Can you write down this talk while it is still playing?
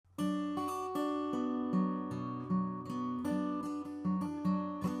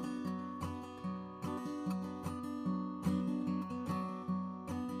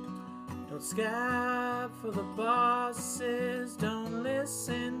scab for the bosses, don't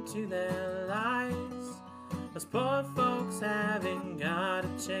listen to their lies. Us poor folks haven't got a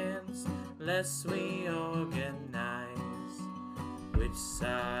chance unless we organize. Which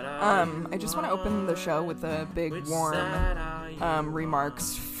side are you I just want to open the show with a big Which warm side are you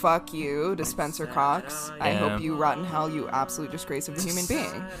remarks. Fuck you to Spencer Cox. I hope you rot in hell, you absolute disgrace of a human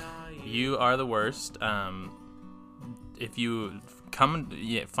being. You are the worst. If you come,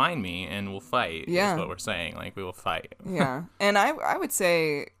 find me and we'll fight. Yeah. Is what we're saying. Like, we will fight. Yeah. And I would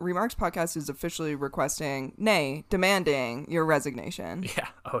say Remarks Podcast is officially requesting, nay, demanding your resignation. Yeah.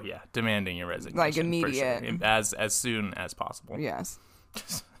 Oh, yeah. Demanding your resignation. Like, immediate. For sure. As soon as possible. Yes.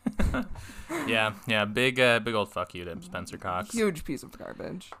 Yeah. Big old fuck you to Spencer Cox. Huge piece of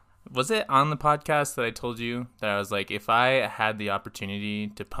garbage. Was it on the podcast that I told you that I was like, if I had the opportunity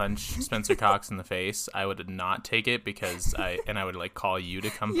to punch Spencer Cox in the face, I would not take it because I would like call you to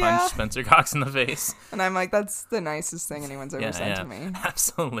come punch Spencer Cox in the face. And I'm like, that's the nicest thing anyone's ever said to me.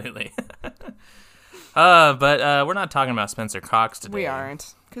 Absolutely. But we're not talking about Spencer Cox today. We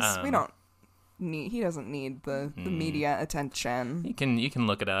aren't, because he doesn't need the media attention. You can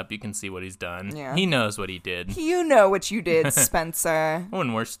look it up. You can see what he's done. Yeah. He knows what he did. You know what you did, Spencer. I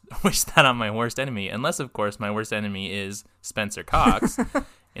wouldn't wish that on my worst enemy, unless, of course, my worst enemy is Spencer Cox.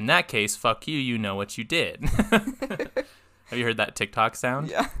 In that case, fuck you, you know what you did. Have you heard that TikTok sound?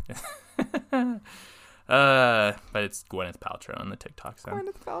 Yeah. But it's Gwyneth Paltrow on the TikTok sound.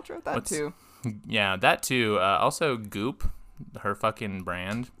 Gwyneth Paltrow, too. Yeah, that too. Also, Goop. Her fucking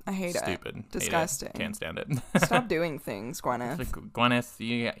brand. I hate it. Stupid. Disgusting. Hate it. Can't stand it. Stop doing things, Gwyneth. Gwyneth,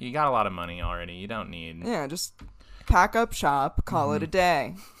 you got a lot of money already. You don't need... Yeah, just pack up shop, call it a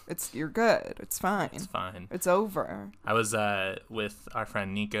day. You're good. It's fine. It's fine. It's over. I was with our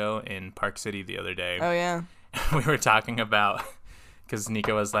friend Nico in Park City the other day. Oh, yeah. We were talking about... Because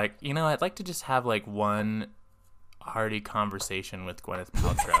Nico was like, I'd like to just have like one hearty conversation with Gwyneth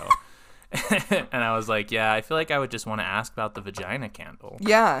Paltrow. And I was like, yeah, I feel like I would just want to ask about the vagina candle.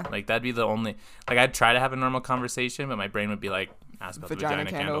 Yeah. Like, that'd be the only... Like, I'd try to have a normal conversation, but my brain would be like, ask about vagina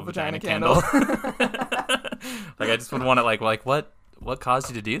the vagina candle. candle. Like, I just would want to, like what caused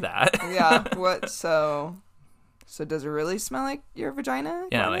you to do that? Yeah. What? So does it really smell like your vagina?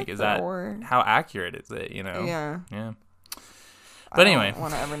 Yeah, like, is that... Or... How accurate is it, Yeah. Yeah. But anyway. I don't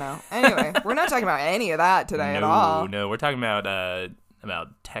want to ever know. Anyway, we're not talking about any of that today at all. No, we're talking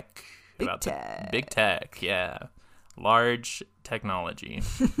about tech... Big tech, yeah. Large technology.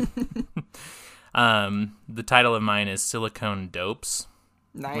 The title of mine is Silicone Dopes.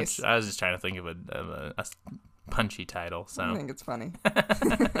 Nice. Which I was just trying to think of a punchy title. So I think it's funny.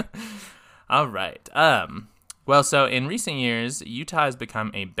 All right. Well, so in recent years, Utah has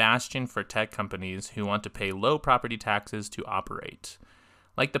become a bastion for tech companies who want to pay low property taxes to operate.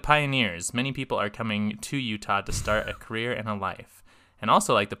 Like the pioneers, many people are coming to Utah to start a career and a life. And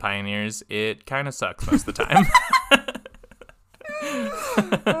also, like the pioneers, it kind of sucks most of the time.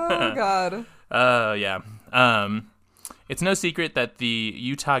 Oh, God. Yeah. It's no secret that the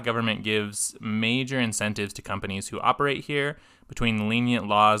Utah government gives major incentives to companies who operate here. Between the lenient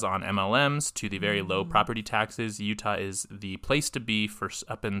laws on MLMs to the very low property taxes, Utah is the place to be for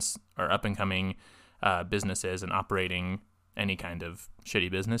up-and-coming businesses and operating any kind of shitty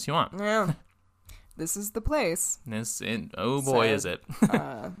business you want. Yeah. This is the place. Is it?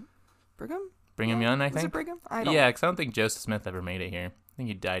 Brigham? Brigham Young, I think. Is it Brigham? I don't. Yeah, because I don't think Joseph Smith ever made it here. I think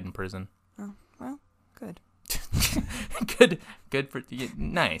he died in prison. Oh, well, good. Good for you.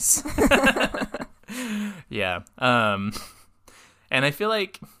 Nice. Yeah. And I feel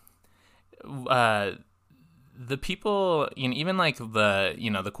like the people, even like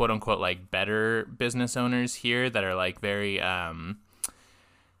the quote unquote like better business owners here that are like very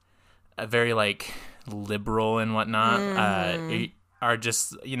like liberal and whatnot, are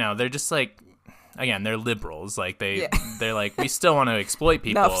just, they're just like, again, they're liberals. Like they're like, we still want to exploit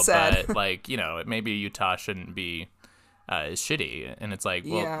people, but like, maybe Utah shouldn't be as shitty. And it's like,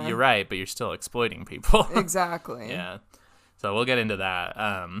 well, you're right, but you're still exploiting people. Exactly. Yeah. So we'll get into that.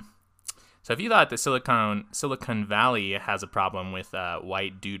 So if you thought that Silicon Valley has a problem with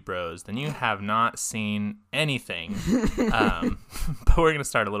white dude bros, then you have not seen anything. But we're going to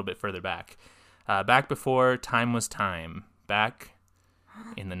start a little bit further back. Back before time was time. Back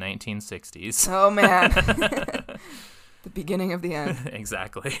in the 1960s. Oh, man. The beginning of the end.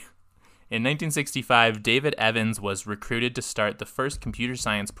 Exactly. In 1965, David Evans was recruited to start the first computer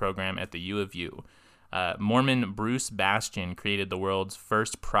science program at the U of U. Mormon Bruce Bastian created the world's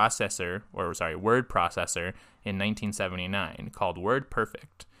first word processor in 1979 called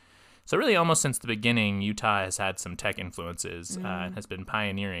WordPerfect. So really, almost since the beginning, Utah has had some tech influences and has been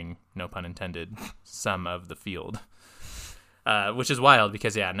pioneering, no pun intended, some of the field. Which is wild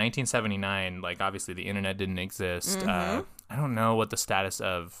because, 1979, like, obviously the internet didn't exist. I don't know what the status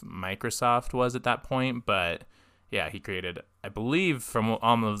of Microsoft was at that point, but, yeah, he created, I believe, from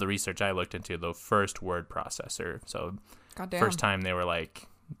all of the research I looked into, the first word processor. So, first time they were like,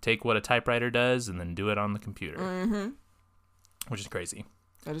 take what a typewriter does and then do it on the computer, which is crazy.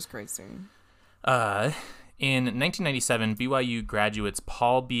 That is crazy. In 1997, BYU graduates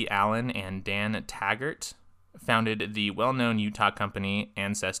Paul B. Allen and Dan Taggart founded the well-known Utah company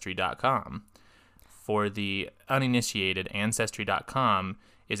Ancestry.com. For the uninitiated, Ancestry.com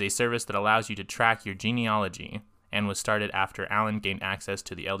is a service that allows you to track your genealogy and was started after Allen gained access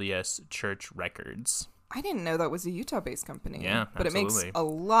to the LDS church records. I didn't know that was a Utah-based company. Yeah, but absolutely. It makes a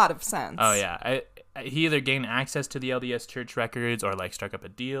lot of sense. Oh, yeah. He either gained access to the LDS church records or, like, struck up a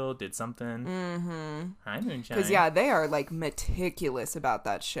deal, did something. Hi, Moonshine. Because, they are, like, meticulous about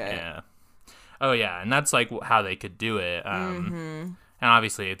that shit. Yeah. Oh, yeah, and that's, like, how they could do it. And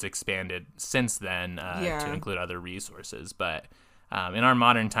obviously it's expanded since then to include other resources. But in our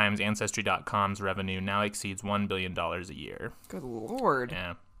modern times, Ancestry.com's revenue now exceeds $1 billion a year. Good Lord.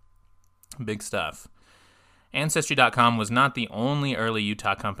 Yeah. Big stuff. Ancestry.com was not the only early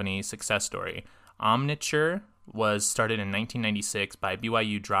Utah company success story. Omniture was started in 1996 by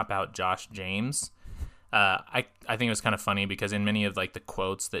BYU dropout Josh James. I think it was kind of funny because in many of like the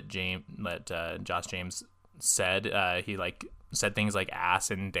quotes that Josh James said, he like said things like ass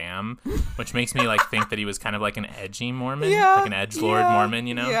and damn, which makes me like think that he was kind of like an edgy Mormon, like an edgelord Mormon,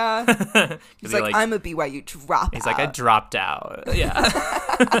 you know? Yeah. He's like, I'm a BYU dropout. He's like, I dropped out.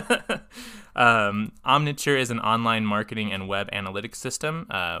 Yeah. Omniture is an online marketing and web analytics system,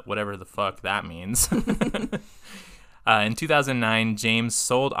 whatever the fuck that means. In 2009, James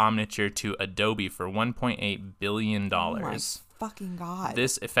sold Omniture to Adobe for $1.8 billion. Oh my fucking God.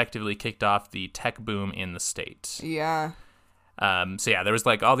 This effectively kicked off the tech boom in the state. Yeah. There was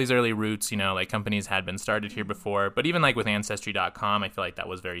like all these early roots, like companies had been started here before, but even like with Ancestry.com, I feel like that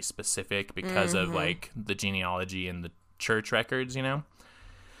was very specific because of like the genealogy and the church records,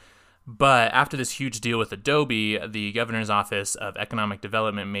 But after this huge deal with Adobe, the governor's office of economic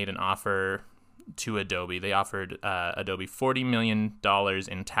development made an offer to Adobe. They offered Adobe $40 million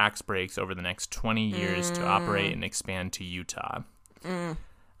in tax breaks over the next 20 years to operate and expand to Utah.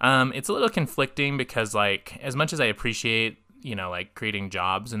 It's a little conflicting because, like, as much as I appreciate, like creating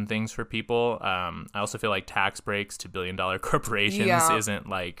jobs and things for people, I also feel like tax breaks to billion-dollar corporations isn't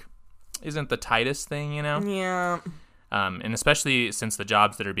the tightest thing, Yeah. And especially since the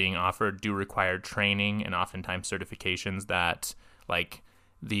jobs that are being offered do require training and oftentimes certifications that, like,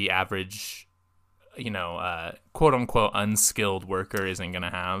 the average, quote unquote unskilled worker isn't going to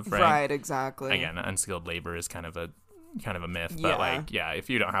have, right? Right, exactly. Again, unskilled labor is kind of a myth, but if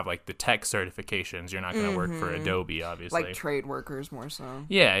you don't have like the tech certifications, you're not going to work for Adobe, obviously. Like trade workers more so.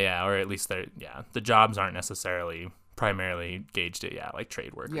 Yeah, or at least the jobs aren't necessarily primarily gauged at like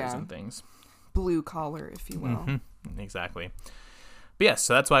trade workers and things. Blue collar, if you will. Exactly. But yes,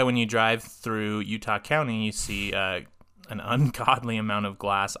 so that's why when you drive through Utah County, you see an ungodly amount of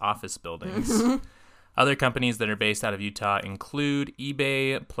glass office buildings. Other companies that are based out of Utah include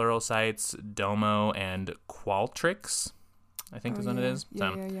eBay, Pluralsights, Domo, and Qualtrics, I think is what it is.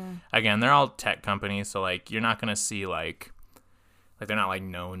 Yeah. Again, they're all tech companies, so like you're not going to see like they're not like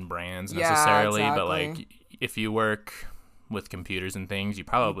known brands necessarily, but like if you work with computers and things, you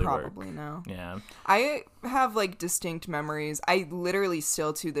probably know. Yeah. I have like distinct memories. I literally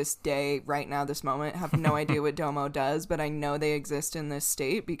still to this day, right now, this moment, have no idea what Domo does, but I know they exist in this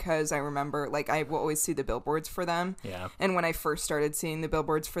state because I remember, like, I will always see the billboards for them. Yeah. And when I first started seeing the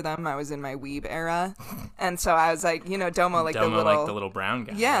billboards for them, I was in my weeb era. And so I was like, Domo, like the little brown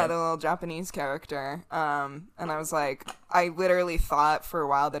guy. Yeah, right? the little Japanese character. And I was like, I literally thought for a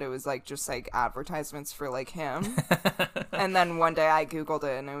while that it was like just like advertisements for like him. And then one day I Googled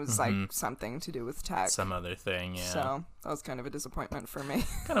it and it was like something to do with tech. Some other thing, yeah. So that was kind of a disappointment for me.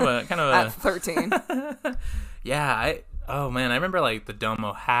 Kind of a At 13. Yeah, I remember like the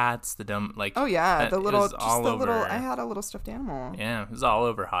Domo hats, oh yeah, the little over. I had a little stuffed animal. Yeah, it was all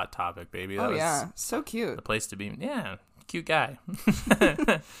over Hot Topic, baby. That was so cute. The place to be. Yeah, cute guy.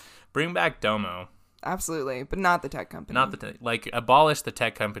 Bring back Domo. Absolutely, but not the tech company. Abolish the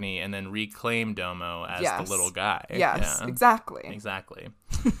tech company and then reclaim Domo as the little guy. Yes, yeah. Exactly.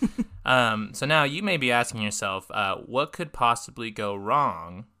 So now you may be asking yourself, what could possibly go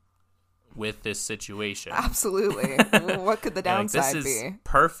wrong with this situation. Absolutely. Well, what could the downside this is be?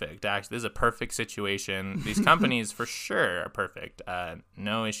 perfect. Actually, this is a perfect situation. These companies for sure are perfect.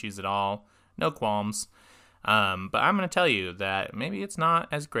 No issues at all. No qualms. But I'm going to tell you that maybe it's not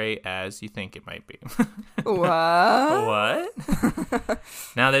as great as you think it might be. What? What?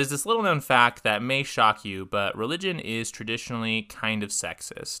 Now, there's this little known fact that may shock you, but religion is traditionally kind of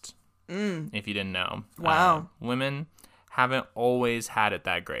sexist. If you didn't know. Wow. Women haven't always had it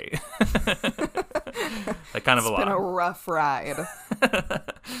that great. Like kind of a lot. It's been a rough ride.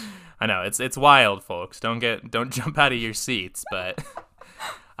 I know, it's wild, folks. Don't jump out of your seats, but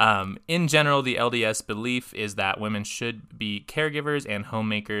in general, the LDS belief is that women should be caregivers and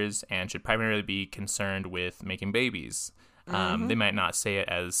homemakers and should primarily be concerned with making babies. They might not say it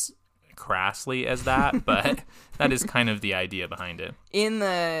as crassly as that, but that is kind of the idea behind it. In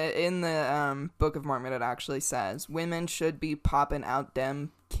the Book of Mormon, it actually says women should be popping out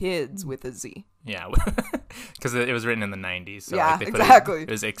them kids with a Z. Yeah, because it was written in the 90s. So yeah, like they put exactly. It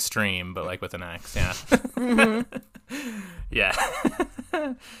was extreme, but like with an X. Yeah. Yeah.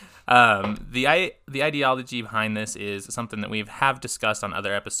 The ideology behind this is something that we have discussed on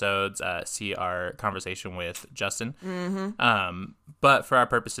other episodes. See our conversation with Justin. But for our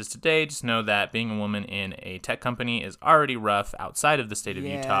purposes today, just know that being a woman in a tech company is already rough outside of the state of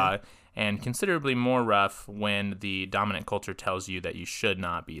Utah, and considerably more rough when the dominant culture tells you that you should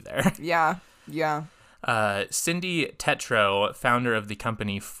not be there. Yeah. Cindy Tetro, founder of the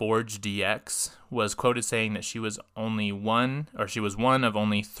company Forge DX, was quoted saying that she was one of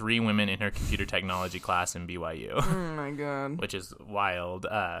only 3 women in her computer technology class in BYU. Oh my god. Which is wild.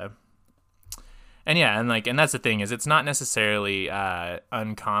 And that's the thing, is it's not necessarily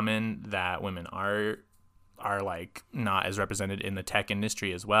uncommon that women are like not as represented in the tech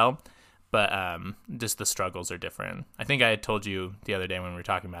industry as well, but just the struggles are different. I think I had told you the other day when we were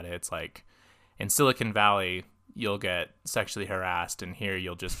talking about it, it's like in Silicon Valley, you'll get sexually harassed, and here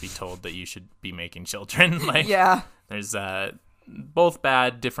you'll just be told that you should be making children. Like, yeah, there's both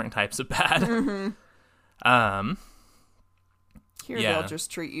bad, different types of bad. Here they'll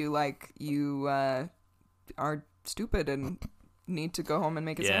just treat you like you are stupid and need to go home and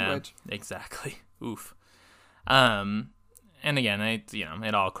make a sandwich. Exactly. Oof. And again,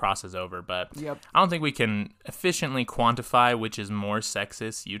 it all crosses over, but yep. I don't think we can efficiently quantify which is more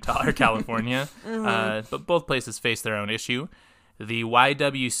sexist, Utah or California. But both places face their own issue. The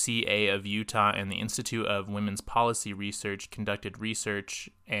YWCA of Utah and the Institute of Women's Policy Research conducted research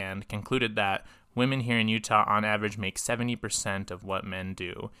and concluded that women here in Utah on average make 70% of what men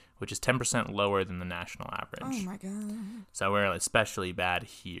do, which is 10% lower than the national average. Oh my god. So we're especially bad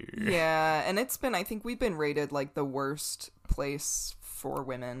here. Yeah, and I think we've been rated like the worst place for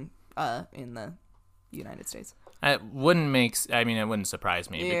women in the United States. It wouldn't surprise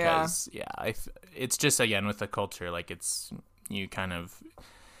me because it's just, again, with the culture, like you kind of,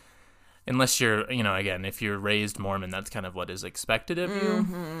 unless you're, again, if you're raised Mormon, that's kind of what is expected of you.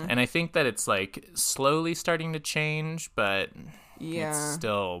 And I think that it's like slowly starting to change, but it's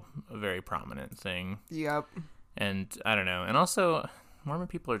still a very prominent thing. Yep. And I don't know. And also, Mormon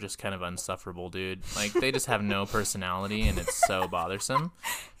people are just kind of insufferable, dude. Like, they just have no personality, and it's so bothersome.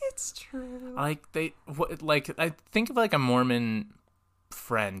 It's true. I think of like a Mormon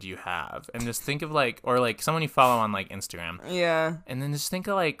friend you have, and just think of or someone you follow on like Instagram. Yeah. And then just think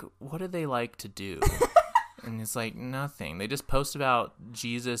of what do they like to do? And it's like nothing. They just post about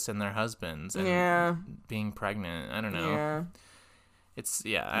Jesus and their husbands and being pregnant. I don't know. Yeah. It's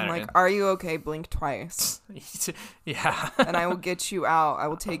I'm like, are you okay? Blink twice. Yeah. And I will get you out. I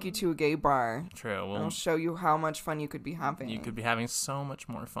will take you to a gay bar. True. I'll show you how much fun you could be having. You could be having so much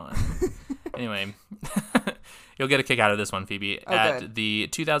more fun. Anyway, you'll get a kick out of this one, Phoebe. At the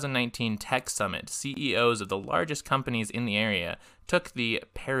 2019 Tech Summit, CEOs of the largest companies in the area took the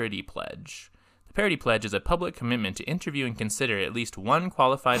Parity Pledge. The Parity Pledge is a public commitment to interview and consider at least one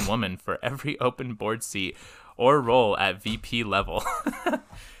qualified woman for every open board seat or role at VP level.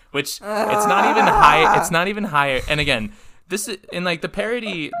 Which it's not even high. It's not even higher. And again, this is in the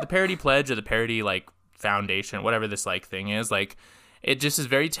Parity Pledge or the Parity Foundation, whatever this thing is, it just is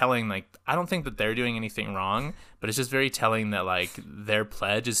very telling. I don't think that they're doing anything wrong, but it's just very telling that their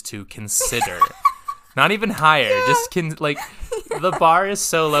pledge is to consider. Not even higher. Yeah. Just the bar is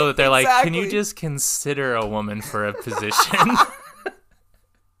so low that they're exactly. Can you just consider a woman for a position?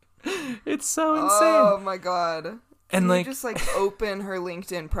 It's so insane. Oh my god. And you just open her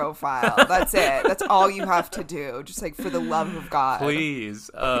LinkedIn profile. That's it. That's all you have to do. Just for the love of God.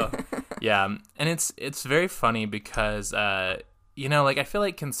 Please. Yeah. And it's very funny because I feel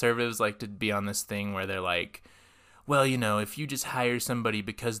like conservatives like to be on this thing where they're well, if you just hire somebody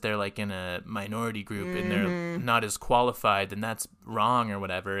because they're like in a minority group and they're not as qualified, then that's wrong or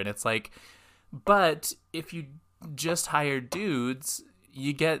whatever. And it's like, but if you just hire dudes,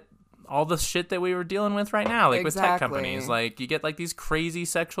 you get all the shit that we were dealing with right now, like with tech companies. Like, you get like these crazy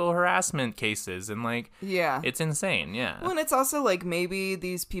sexual harassment cases, and like, it's insane. Yeah. Well, and it's also like maybe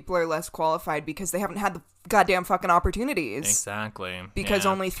these people are less qualified because they haven't had the goddamn fucking opportunities. Exactly. Because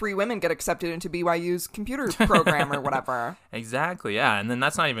only 3 women get accepted into BYU's computer program or whatever. Exactly. Yeah. And then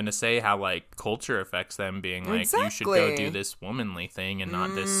that's not even to say how like culture affects them being like, you should go do this womanly thing and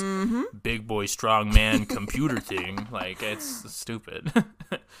not this big boy strong man computer thing. Like, it's stupid.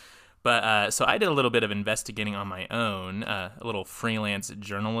 But so I did a little bit of investigating on my own, a little freelance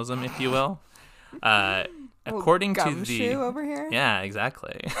journalism, if you will. According to the over here? Yeah,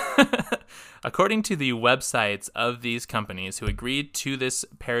 exactly. According to the websites of these companies who agreed to this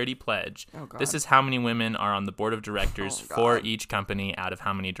parity pledge, this is how many women are on the board of directors for each company out of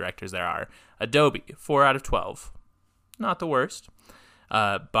how many directors there are. Adobe, 4 out of 12. Not the worst.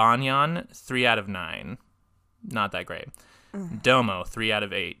 Banyan, 3 out of 9. Not that great. Domo, 3 out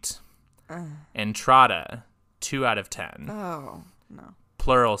of 8. Entrada, 2 out of 10. Oh, no.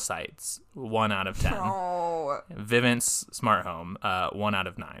 Plural sites, 1 out of 10. No. Vivint's Smart Home, 1 out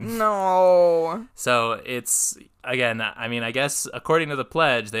of 9. No. So it's, again, I mean, I guess according to the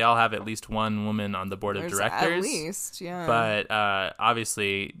pledge, they all have at least one woman on the board of directors. At least, yeah. But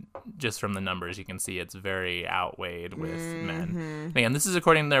obviously, just from the numbers, you can see it's very outweighed with men. Again, this is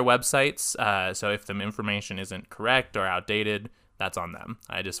according to their websites. So if the information isn't correct or outdated, that's on them.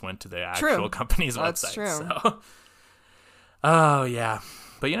 I just went to the actual company's website. That's true. So. Oh, yeah.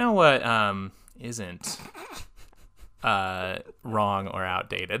 But you know what isn't wrong or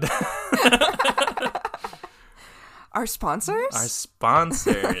outdated? Our sponsors? Our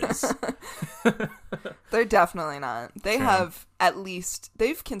sponsors. They're definitely not. They have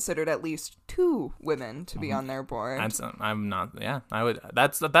they've considered at least 2 women to be on their board. I'm not, I would,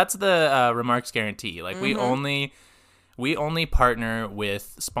 that's the remarks guarantee. Like, we only partner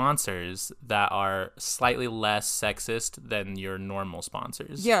with sponsors that are slightly less sexist than your normal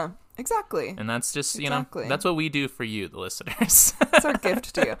sponsors. Yeah, exactly. And that's just, that's what we do for you, the listeners. It's our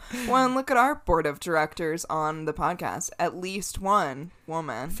gift to you. Well, and look at our board of directors on the podcast. At least one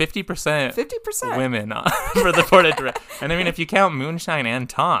woman. 50% women for the board of directors. And I mean, if you count Moonshine and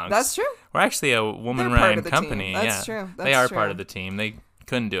Tongs. That's true. We're actually a woman-run company. That's true. They are part of the team. They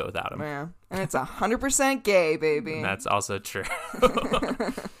couldn't do it without them. Yeah. And it's 100% gay, baby. And that's also true.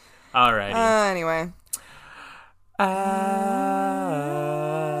 Alrighty. Anyway. We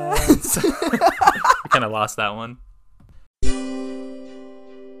kind of lost that one.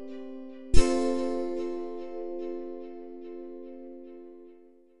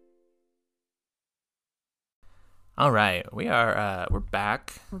 All right, we're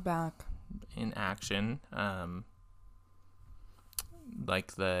back. We're back in action.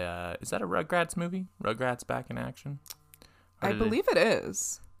 Like is that a Rugrats movie? Rugrats Back in Action? I believe it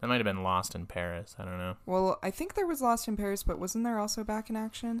is. That might have been Lost in Paris. I don't know. Well, I think there was Lost in Paris, but wasn't there also Back in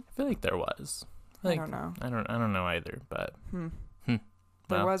Action? I feel like there was. I don't know. I don't know either, but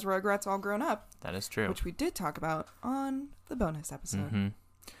There was Rugrats All Grown Up. That is true. Which we did talk about on the bonus episode.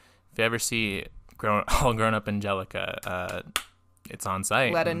 If you ever see All Grown Up Angelica, it's on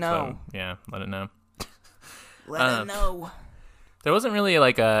site. Let it know. So, yeah, let it know. Let it know. There wasn't really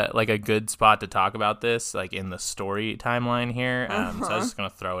like a good spot to talk about this, like in the story timeline here. So I was just gonna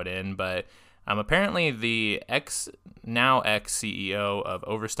throw it in, but apparently the ex CEO of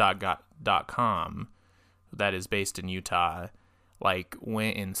Overstock.com, that is based in Utah, like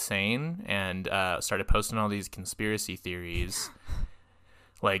went insane and started posting all these conspiracy theories,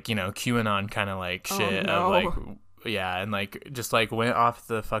 like, QAnon kind of like shit of like. Yeah, and like just like went off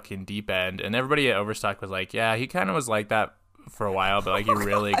the fucking deep end, and everybody at Overstock was like, yeah, he kind of was like that for a while, but like he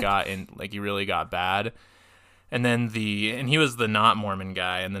really got bad. And then he was the not Mormon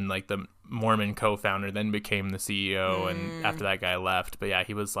guy, and then like the Mormon co-founder then became the CEO, and after that guy left. But yeah,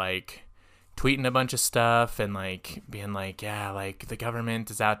 he was like tweeting a bunch of stuff and like being like, yeah, like the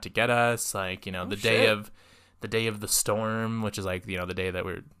government is out to get us, like, the day of the storm, which is like, the day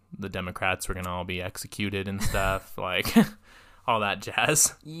that the Democrats were gonna all be executed and stuff, like all that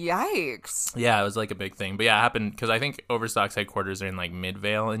jazz. Yikes. Yeah, it was like a big thing. But yeah, it happened because I think Overstock's headquarters are in like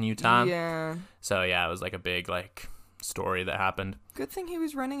Midvale in Utah. Yeah. So yeah, it was like a big like story that happened. Good thing he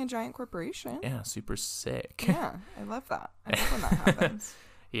was running a giant corporation. Yeah, super sick. Yeah, I love that. I love when that happens.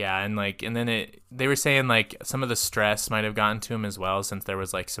 Yeah, and then they were saying like some of the stress might have gotten to him as well, since there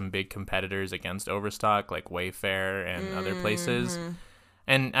was like some big competitors against Overstock, like Wayfair and other places.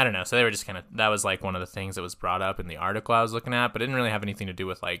 And I don't know, so they were just kind of, that was like one of the things that was brought up in the article I was looking at, but it didn't really have anything to do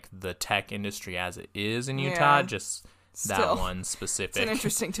with like the tech industry as it is in Utah, just that one specific. It's an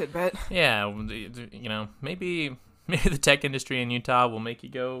interesting tidbit. Yeah, you know, maybe the tech industry in Utah will make you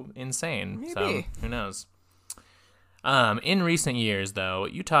go insane. Maybe. So who knows? In recent years, though,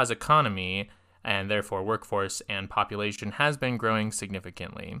 Utah's economy and therefore workforce and population has been growing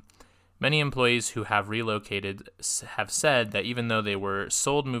significantly. Many employees who have relocated have said that even though they were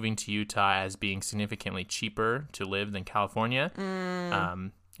sold moving to Utah as being significantly cheaper to live than California,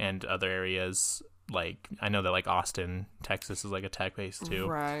 and other areas, like I know that like Austin, Texas is like a tech base too.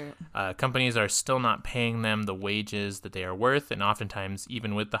 Right. Companies are still not paying them the wages that they are worth, and oftentimes,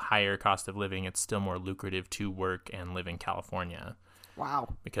 even with the higher cost of living, it's still more lucrative to work and live in California.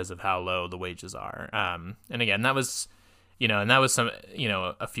 Wow. Because of how low the wages are. And again, that was, and that was some,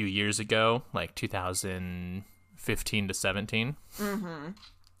 a few years ago, like 2015 to 17. Mm-hmm.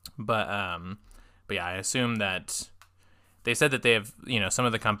 But yeah, I assume that they said that they have, some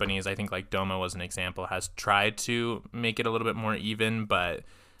of the companies, I think like Doma was an example, has tried to make it a little bit more even, but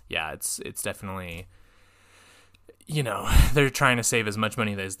yeah, it's definitely, they're trying to save as much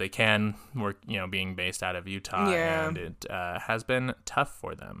money as they can, being based out of Utah, and it has been tough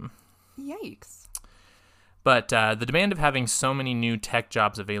for them. Yikes. But the demand of having so many new tech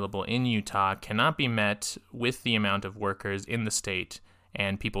jobs available in Utah cannot be met with the amount of workers in the state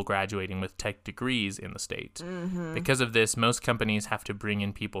and people graduating with tech degrees in the state. Mm-hmm. Because of this, most companies have to bring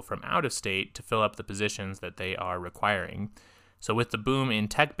in people from out of state to fill up the positions that they are requiring. So with the boom in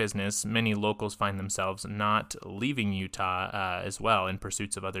tech business, many locals find themselves not leaving Utah as well in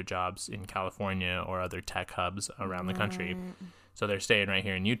pursuits of other jobs in California or other tech hubs around the country. So they're staying right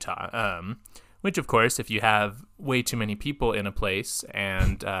here in Utah. Which, of course, if you have way too many people in a place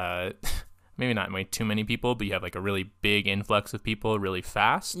and maybe not way too many people, but you have like a really big influx of people really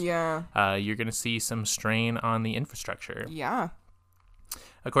fast, you're going to see some strain on the infrastructure. Yeah.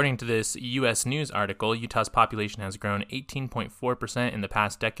 According to this U.S. News article, Utah's population has grown 18.4% in the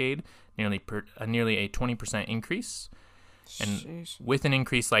past decade, nearly a 20% increase. And with an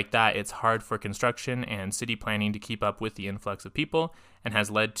increase like that, it's hard for construction and city planning to keep up with the influx of people, and has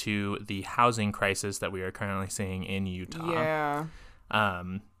led to the housing crisis that we are currently seeing in Utah. Yeah.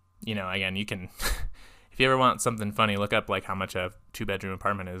 Again, you can, if you ever want something funny, look up like how much a 2-bedroom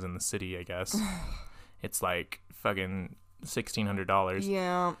apartment is in the city, I guess. It's like fucking $1,600.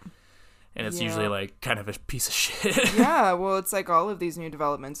 Yeah. And it's usually like kind of a piece of shit. Yeah, well, it's like all of these new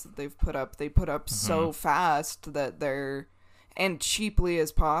developments that they've put up, they put up so fast that they're, and cheaply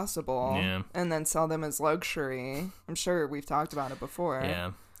as possible, and then sell them as luxury. I'm sure we've talked about it before.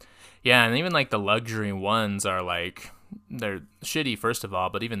 Yeah, and even like the luxury ones are like, they're shitty first of all,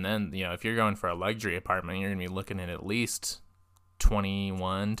 but even then, if you're going for a luxury apartment, you're gonna be looking at least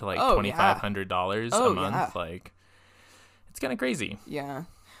 $2,100 to like $2,500 a month. Yeah. Like, it's kind of crazy. Yeah.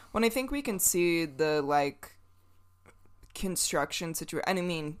 When I think we can see the like construction situation, and I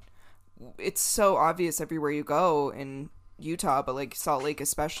mean, it's so obvious everywhere you go in Utah, but like Salt Lake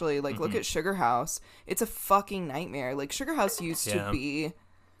especially, like look at Sugar House. It's a fucking nightmare. Like Sugar House used to be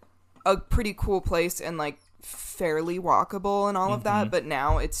a pretty cool place and like fairly walkable and all of that, but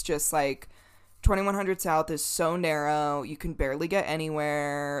now it's just like 2100 South is so narrow, you can barely get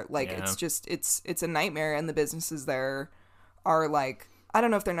anywhere. Like it's just it's a nightmare, and the businesses there are like, I don't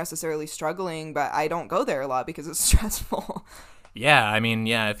know if they're necessarily struggling, but I don't go there a lot because it's stressful. Yeah, I mean,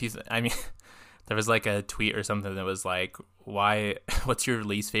 there was like a tweet or something that was like, what's your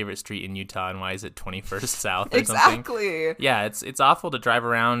least favorite street in Utah and why is it 21st South or something? Exactly. Yeah, it's awful to drive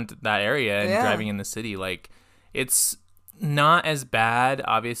around that area and driving in the city. Like, it's not as bad,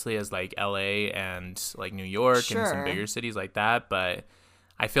 obviously, as like LA and like New York and some bigger cities like that, but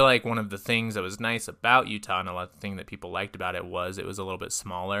I feel like one of the things that was nice about Utah, and a lot of the thing that people liked about it, was a little bit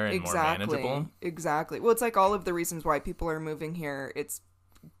smaller and more manageable. Exactly. Well, it's like all of the reasons why people are moving here, it's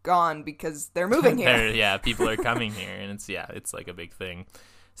gone because they're moving here. People are coming here, and it's like a big thing.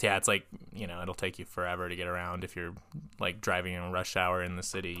 So it's like, it'll take you forever to get around if you're like driving in rush hour in the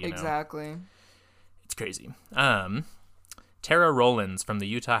city. Exactly. It's crazy. Tara Rollins from the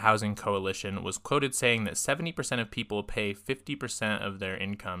Utah Housing Coalition was quoted saying that 70% of people pay 50% of their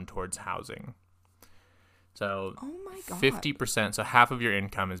income towards housing. So, oh my God. 50%, so half of your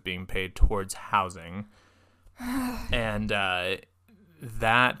income is being paid towards housing. And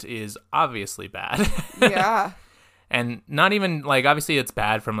that is obviously bad. Yeah. And not even, like, obviously it's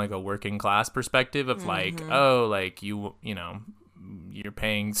bad from, like, a working class perspective of, like, oh, like, you you're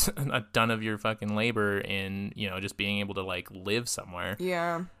paying a ton of your fucking labor in, just being able to like live somewhere.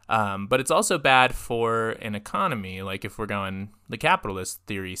 Yeah. But it's also bad for an economy, like if we're going the capitalist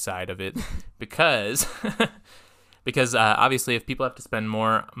theory side of it, because obviously if people have to spend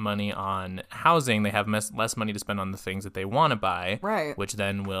more money on housing, they have less money to spend on the things that they want to buy, right? Which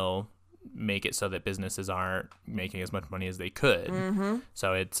then will make it so that businesses aren't making as much money as they could. Mm-hmm.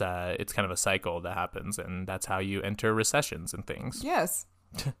 So it's kind of a cycle that happens, and that's how you enter recessions and things. Yes.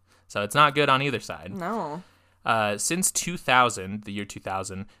 So it's not good on either side. No. Since 2000, the year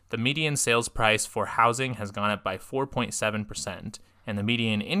 2000, the median sales price for housing has gone up by 4.7%, and the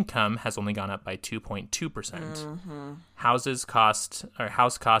median income has only gone up by 2.2%. Mm-hmm. House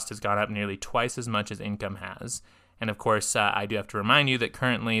cost has gone up nearly twice as much as income has. And of course, I do have to remind you that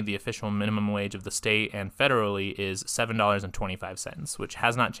currently the official minimum wage of the state and federally is $7.25, which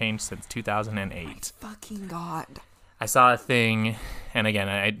has not changed since 2008. Oh my fucking God. I saw a thing, and again,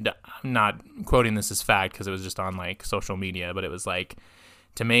 I'm not quoting this as fact because it was just on like social media, but it was like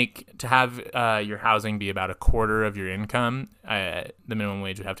to have your housing be about a quarter of your income, the minimum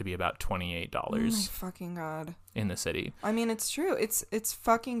wage would have to be about $28. Oh my fucking God. In the city. I mean, it's true. It's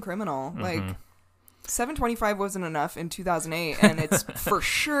fucking criminal. Mm-hmm. Like, $7.25 wasn't enough in 2008, and it's for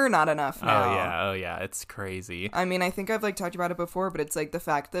sure not enough now. Oh yeah, it's crazy. I mean, I think I've like talked about it before, but it's like the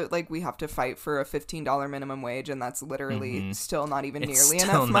fact that like we have to fight for a $15 minimum wage, and that's literally still not even nearly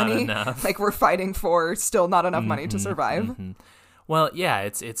enough money. Like we're fighting for still not enough money to survive. Mm-hmm. Well, yeah,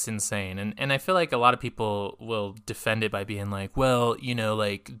 it's insane. And I feel like a lot of people will defend it by being like, well,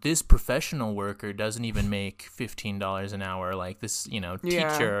 like this professional worker doesn't even make $15 an hour, like this,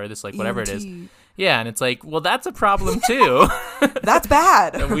 teacher or this, like whatever it is. Yeah, and it's like, well, that's a problem too. That's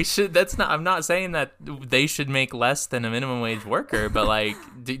bad. I'm not saying that they should make less than a minimum wage worker, but like,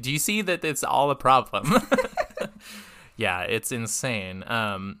 do you see that it's all a problem? Yeah, it's insane.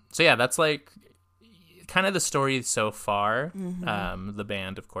 So yeah, that's like kind of the story so far. Mm-hmm. The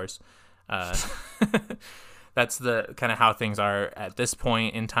band, of course. That's the kind of how things are at this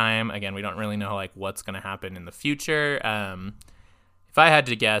point in time. Again, we don't really know like what's going to happen in the future. If I had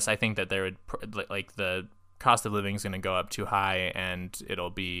to guess, I think that there would like the cost of living is going to go up too high, and it'll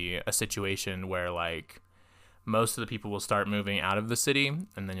be a situation where like most of the people will start moving out of the city,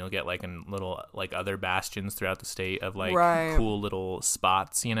 and then you'll get like in little like other bastions throughout the state of like cool little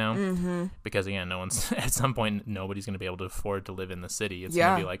spots, Mm-hmm. Because again, at some point nobody's going to be able to afford to live in the city. It's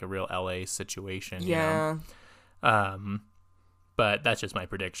going to be like a real LA situation. Yeah. But that's just my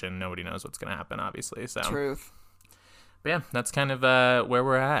prediction. Nobody knows what's going to happen, obviously. So Truth. But yeah, that's kind of where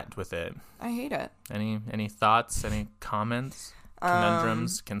we're at with it. I hate it. Any thoughts? Any comments?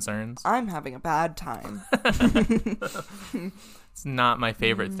 Conundrums? Concerns? I'm having a bad time. It's not my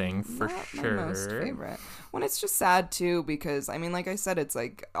favorite thing, for sure. My most favorite. When it's just sad, too, because, I mean, like I said, it's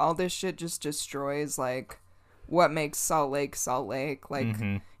like all this shit just destroys, like, what makes Salt Lake Salt Lake. Like,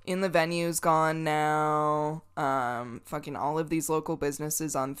 In the Venue's gone now. Fucking all of these local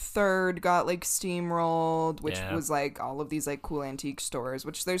businesses on 3rd got like steamrolled, which was like all of these like cool antique stores,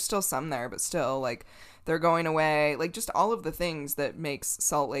 which there's still some there, but still like they're going away. Like just all of the things that makes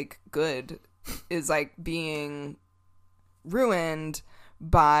Salt Lake good is like being ruined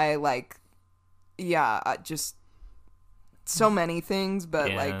by like, just so many things,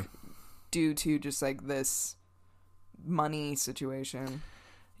 but like due to just like this money situation.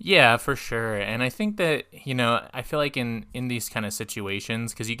 Yeah, for sure. And I think that, I feel like in these kind of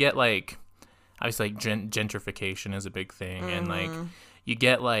situations, because you get like, obviously like gentrification is a big thing. And like you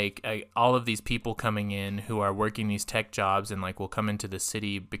get like all of these people coming in who are working these tech jobs and like will come into the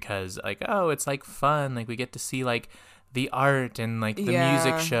city because like, oh, it's like fun. Like we get to see like the art and like the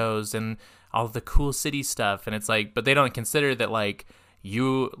music shows and all the cool city stuff. And it's like, but they don't consider that like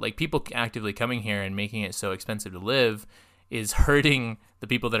people actively coming here and making it so expensive to live is hurting the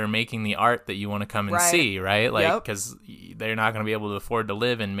people that are making the art that you want to come and see, right? Like, because they're not going to be able to afford to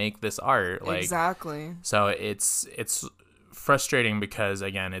live and make this art. Like, exactly. So it's frustrating because,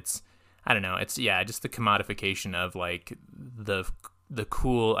 again, I don't know, it's just the commodification of like the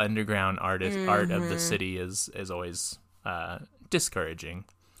cool underground art of the city is always discouraging.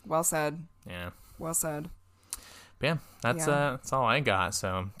 Well said. Yeah. Well said. But yeah, that's all I got.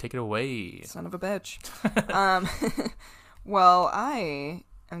 So take it away. Son of a bitch. Well, I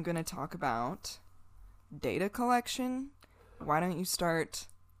am going to talk about data collection. Why don't you start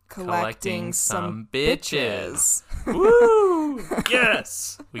collecting some bitches? Woo!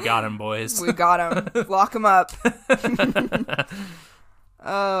 Yes! We got him, boys. We got him. Lock him up.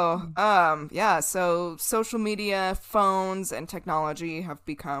 Yeah, so social media, phones, and technology have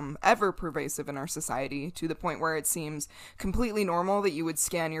become ever pervasive in our society to the point where it seems completely normal that you would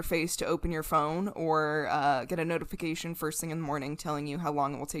scan your face to open your phone or get a notification first thing in the morning telling you how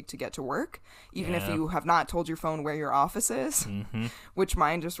long it will take to get to work, even if you have not told your phone where your office is, which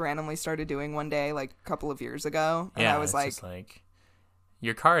mine just randomly started doing one day, like a couple of years ago. And I was like, just like,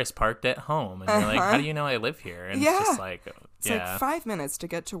 your car is parked at home, and you're like, how do you know I live here? And it's just like, it's like 5 minutes to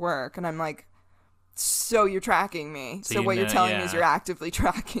get to work, and I'm like, so you're tracking me. So what you're telling me is you're actively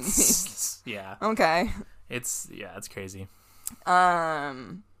tracking me. Yeah. Okay. It's crazy.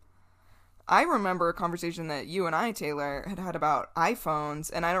 I remember a conversation that you and I, Taylor, had about iPhones,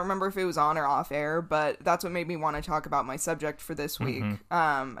 and I don't remember if it was on or off air, but that's what made me want to talk about my subject for this week.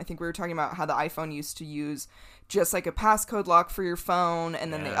 I think we were talking about how the iPhone used to use just like a passcode lock for your phone,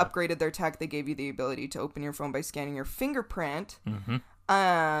 and then they upgraded their tech. They gave you the ability to open your phone by scanning your fingerprint.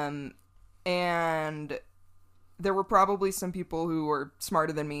 And there were probably some people who were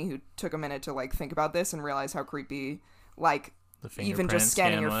smarter than me who took a minute to like think about this and realize how creepy like even just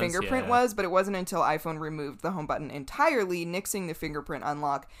scanning your fingerprint was, but it wasn't until iPhone removed the home button entirely, nixing the fingerprint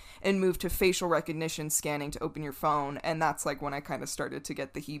unlock, and moved to facial recognition scanning to open your phone, and that's like when I kind of started to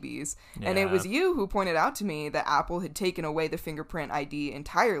get the heebies. And it was you who pointed out to me that Apple had taken away the fingerprint ID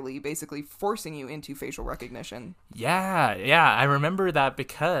entirely, basically forcing you into facial recognition. Yeah, I remember that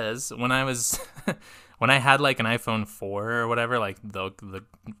because when I was when I had like an iPhone 4 or whatever, like the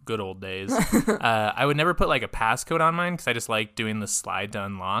good old days, I would never put like a passcode on mine because I just like doing the slide to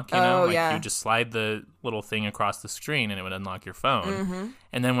unlock, you know? You just slide the little thing across the screen and it would unlock your phone.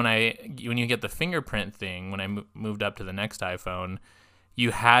 And then when you get the fingerprint thing, when I moved up to the next iPhone,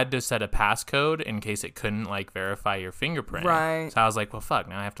 you had to set a passcode in case it couldn't like verify your fingerprint. Right. So I was like, well, fuck,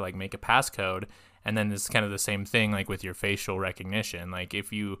 now I have to like make a passcode. And then it's kind of the same thing like with your facial recognition. Like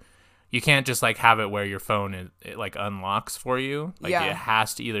if you can't just like have it where your phone it like unlocks for you. Like it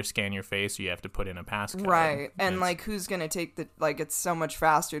has to either scan your face or you have to put in a passcode. Right. And like who's going to take the like it's so much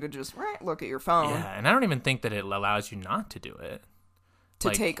faster to just look at your phone. Yeah, and I don't even think that it allows you not to do it.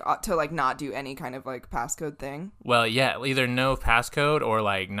 To like not do any kind of like passcode thing. Well, yeah, either no passcode or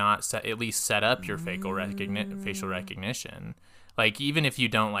like not at least set up your facial recognition. Like, even if you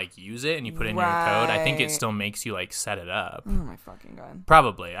don't, like, use it and you put in your code, I think it still makes you, like, set it up. Oh, my fucking God.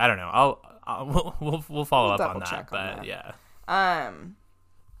 Probably. I don't know. We'll follow up on that. But, yeah.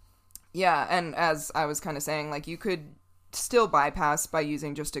 Yeah, and as I was kind of saying, like, you could still bypass by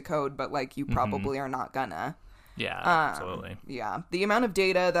using just a code, but, like, you probably are not gonna. Yeah, absolutely. Yeah. The amount of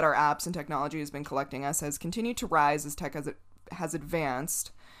data that our apps and technology has been collecting us has continued to rise as tech has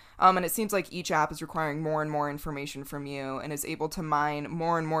advanced. And it seems like each app is requiring more and more information from you and is able to mine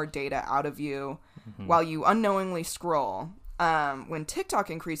more and more data out of you while you unknowingly scroll. When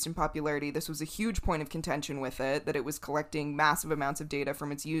TikTok increased in popularity, this was a huge point of contention with it, that it was collecting massive amounts of data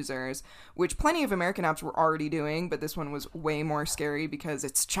from its users, which plenty of American apps were already doing, but this one was way more scary because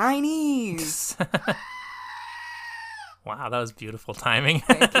it's Chinese. Wow, that was beautiful timing.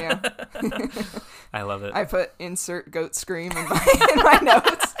 Thank you. I love it. I put insert goat scream in my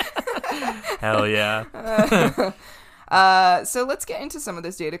notes. Hell yeah. So let's get into some of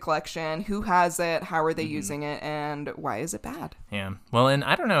this data collection. Who has it? How are they using it? And why is it bad? Yeah. Well, and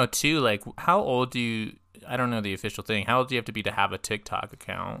I don't know, too, like, how old I don't know the official thing. How old do you have to be to have a TikTok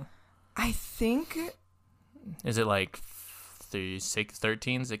account? I think... Is it like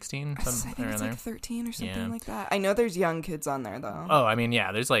 13, 16? I think it's like 13 or something like that. I know there's young kids on there, though. Oh, I mean,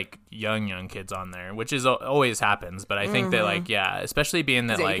 yeah, there's like young kids on there, which is always happens. But I think that like, yeah, especially being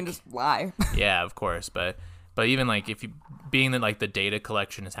that like... you can just lie. Yeah, of course. But even like being that like the data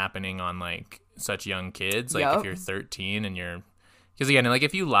collection is happening on like such young kids, like if you're 13 and because again, like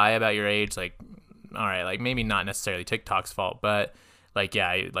if you lie about your age, like, all right, like maybe not necessarily TikTok's fault, but like,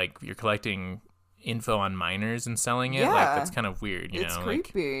 yeah, like you're collecting info on minors and selling it, like that's kind of weird, you know. It's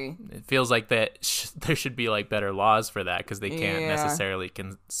creepy. Like, it feels like that there should be like better laws for that because they can't necessarily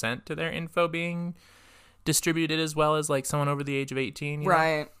consent to their info being distributed as well as like someone over the age of 18,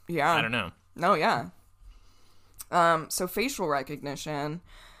 right know? Yeah, I don't know. No, yeah. So facial recognition,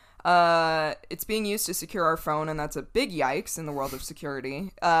 it's being used to secure our phone, and that's a big yikes in the world of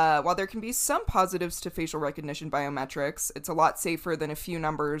security. While there can be some positives to facial recognition biometrics, it's a lot safer than a few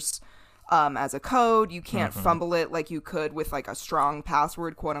numbers as a code. You can't fumble it like you could with like a strong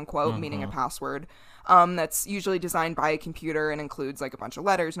password, quote unquote, meaning a password that's usually designed by a computer and includes like a bunch of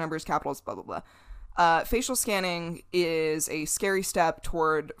letters, numbers, capitals, blah, blah, blah. Facial scanning is a scary step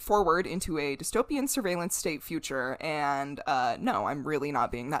forward into a dystopian surveillance state future. And no, I'm really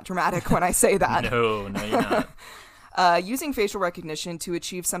not being that dramatic when I say that. No, you're not. Using facial recognition to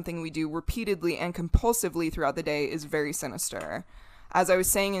achieve something we do repeatedly and compulsively throughout the day is very sinister. As I was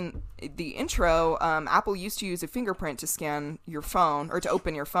saying in the intro, Apple used to use a fingerprint to scan your phone or to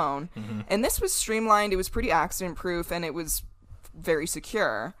open your phone. And this was streamlined. It was pretty accident proof and it was very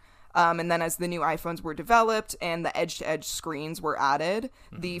secure. And then as the new iPhones were developed and the edge-to-edge screens were added,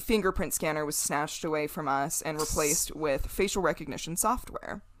 the fingerprint scanner was snatched away from us and replaced with facial recognition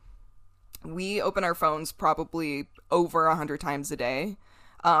software. We open our phones probably over 100 times a day.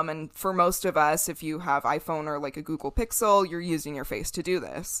 And for most of us, if you have iPhone or like a Google Pixel, you're using your face to do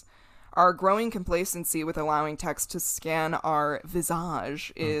this. Our growing complacency with allowing text to scan our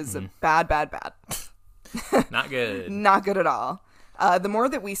visage is bad. Not good. Not good at all. The more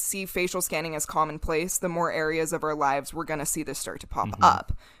that we see facial scanning as commonplace, the more areas of our lives we're going to see this start to pop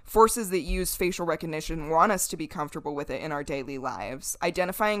up. Forces that use facial recognition want us to be comfortable with it in our daily lives.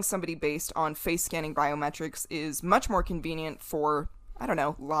 Identifying somebody based on face scanning biometrics is much more convenient for, I don't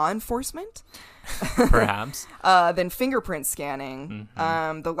know, law enforcement? Perhaps. Than fingerprint scanning.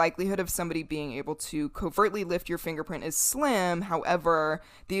 The likelihood of somebody being able to covertly lift your fingerprint is slim. However,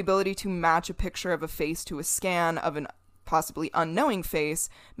 the ability to match a picture of a face to a scan of an possibly unknowing face,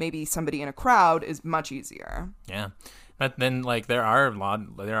 maybe somebody in a crowd, is much easier. Yeah. But then, like, there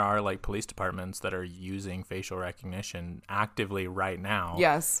are like police departments that are using facial recognition actively right now.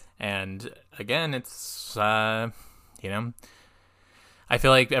 Yes. And again, it's I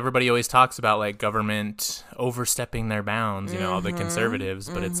feel like everybody always talks about like government overstepping their bounds, all the conservatives,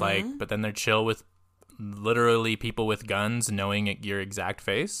 but it's like, but then they're chill with literally people with guns knowing your exact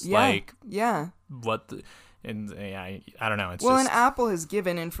face. Yeah. Like, yeah. What the, and yeah, I don't know. It's well, just... and Apple has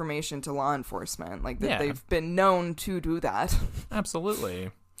given information to law enforcement, like that they've been known to do that.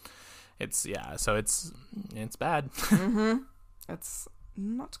 Absolutely. So it's bad. It's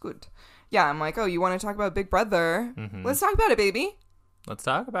not good. Yeah, I'm like, oh, you want to talk about Big Brother? Let's talk about it, baby. Let's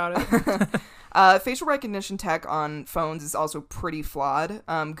talk about it. Facial recognition tech on phones is also pretty flawed.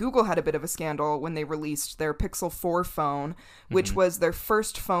 Google had a bit of a scandal when they released their Pixel 4 phone, which was their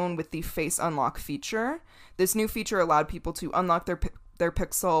first phone with the face unlock feature. This new feature allowed people to unlock their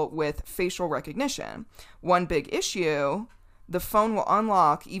Pixel with facial recognition. One big issue, the phone will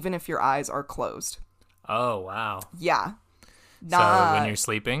unlock even if your eyes are closed. Oh, wow. Yeah. So when you're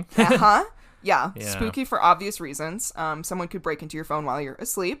sleeping? Yeah, spooky for obvious reasons. Someone could break into your phone while you're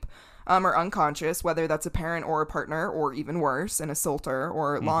asleep or unconscious, whether that's a parent or a partner or even worse, an assaulter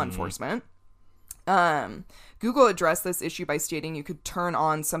or law enforcement. Google addressed this issue by stating you could turn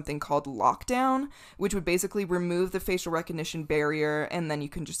on something called lockdown, which would basically remove the facial recognition barrier, and then you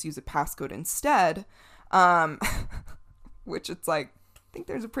can just use a passcode instead. Which it's like, I think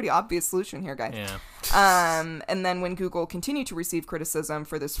there's a pretty obvious solution here, guys. Yeah. And then when Google continued to receive criticism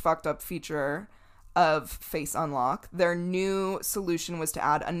for this fucked up feature of face unlock, their new solution was to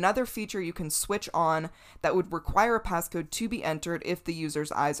add another feature you can switch on that would require a passcode to be entered if the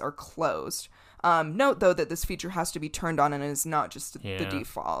user's eyes are closed. Note, though, that this feature has to be turned on and is not just the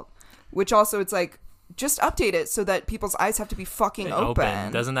default. Which also, it's like, just update it so that people's eyes have to be fucking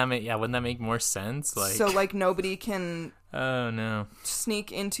open. Doesn't that make, wouldn't that make more sense? Like, so, like, nobody can oh, no.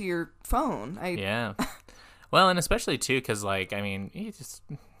 sneak into your phone. Yeah. Well, and especially, too, because, like, I mean, you just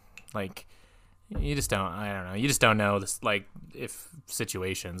don't, I don't know. You just don't know this, like, if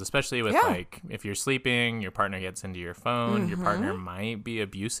situations, especially with like, if you're sleeping, your partner gets into your phone, your partner might be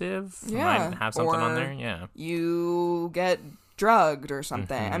abusive, might have something on there. Yeah. You get drugged or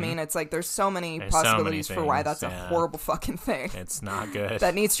something. I mean, it's like, there's so many possibilities for why that's a horrible fucking thing. It's not good.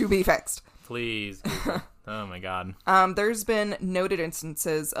 That needs to be fixed. Please. Oh my God. There's been noted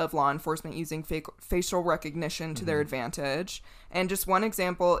instances of law enforcement using facial recognition to their advantage. And just one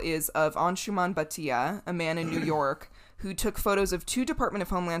example is of Anshuman Bhatia, a man in New York, who took photos of 2 Department of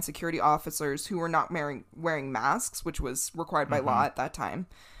Homeland Security officers who were not wearing masks, which was required by law at that time.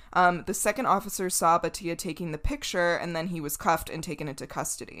 The second officer saw Bhatia taking the picture, and then he was cuffed and taken into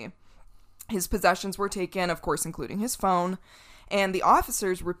custody. His possessions were taken, of course, including his phone. And the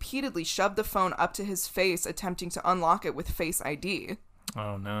officers repeatedly shoved the phone up to his face, attempting to unlock it with Face ID.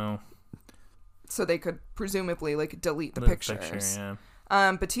 Oh, no. So they could presumably, like, delete the pictures.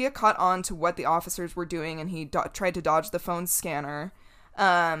 Bhatia caught on to what the officers were doing, and he tried to dodge the phone's scanner.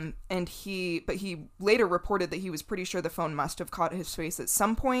 But he later reported that he was pretty sure the phone must have caught his face at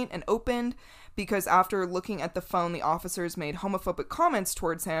some point and opened, because after looking at the phone, the officers made homophobic comments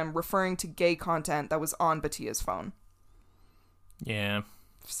towards him, referring to gay content that was on Bhatia's phone. Yeah.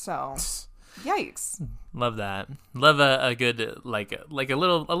 So, Yikes. Love that. Love a good like a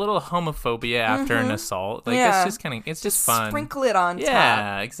little homophobia after an assault. Like it's just kind of it's just fun. Sprinkle it on top.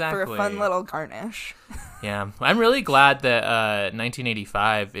 Yeah, exactly. For a fun little garnish. Yeah, I'm really glad that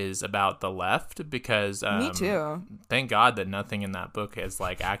 1985 is about the left because Me too. Thank God that nothing in that book is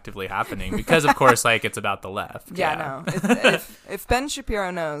like actively happening because of course like it's about the left. Yeah. No. If Ben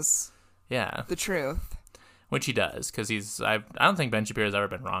Shapiro knows the truth. Which he does, because I don't think Ben Shapiro's ever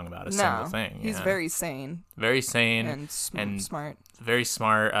been wrong about a single thing. He's very sane. Very sane. And smart. Very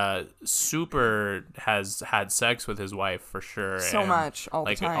smart. Super has had sex with his wife for sure. So much, all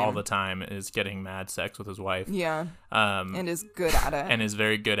the time. All the time is getting mad sex with his wife. Yeah. And is good at it. And is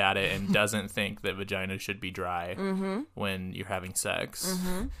very good at it and doesn't think that vagina should be dry when you're having sex.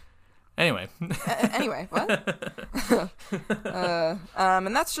 Anyway. Anyway, what?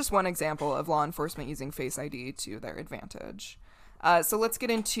 And that's just one example of law enforcement using Face ID to their advantage. So let's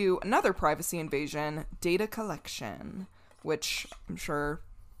get into another privacy invasion, data collection, which I'm sure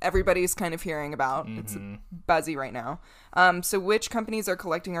everybody's kind of hearing about. It's buzzy right now. So which companies are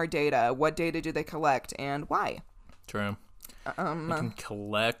collecting our data? What data do they collect and why? True. We can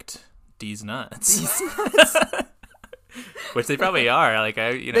collect these nuts. These nuts. Which they probably are. Like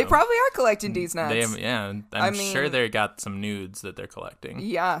they probably are collecting these nuts. I'm sure they got some nudes that they're collecting.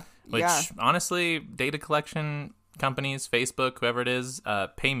 Yeah. Which honestly, data collection companies, Facebook, whoever it is,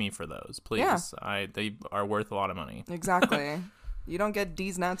 pay me for those, please. Yeah. They are worth a lot of money. Exactly. You don't get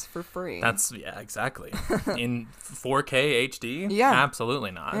these nuts for free. Exactly. In 4K HD? Yeah.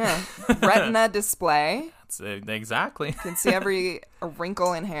 Absolutely not. Yeah. Retina display. Exactly. You can see every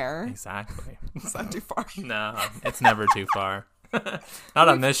wrinkle in hair. Exactly. Is that too far? No, it's never too far. Not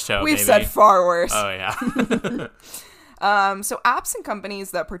on this show, We've baby. said far worse. Oh, yeah. So apps and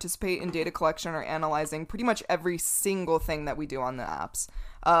companies that participate in data collection are analyzing pretty much every single thing that we do on the apps.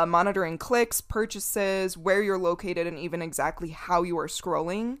 Monitoring clicks, purchases, where you're located, and even exactly how you are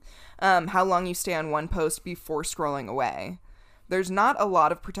scrolling, how long you stay on one post before scrolling away. There's not a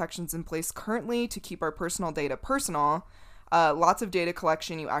lot of protections in place currently to keep our personal data personal. Lots of data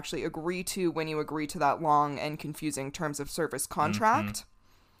collection you actually agree to when you agree to that long and confusing terms of service contract.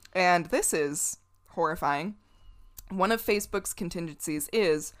 And this is horrifying. One of Facebook's contingencies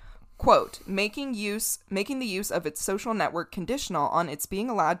is, quote, making the use of its social network conditional on its being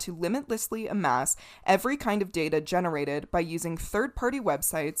allowed to limitlessly amass every kind of data generated by using third-party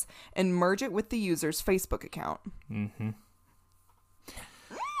websites and merge it with the user's Facebook account.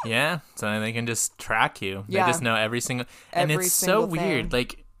 Yeah, so they can just track you. Yeah. They just know every single... And it's so weird.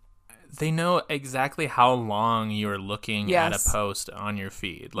 Like, they know exactly how long you're looking at a post on your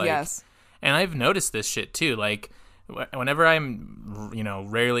feed. Like, and I've noticed this shit, too. Like, whenever I'm,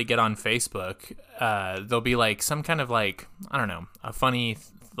 rarely get on Facebook, there'll be, like, some kind of, like, I don't know, a funny,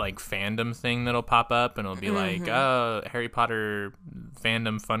 like, fandom thing that'll pop up, and it'll be like, oh, Harry Potter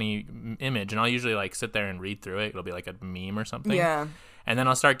fandom funny image. And I'll usually, like, sit there and read through it. It'll be, like, a meme or something. Yeah. And then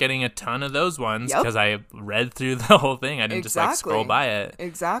I'll start getting a ton of those ones because I read through the whole thing. I didn't just like scroll by it.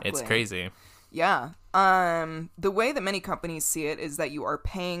 Exactly. It's crazy. Yeah. The way that many companies see it is that you are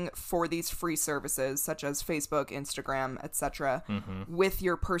paying for these free services such as Facebook, Instagram, etc. With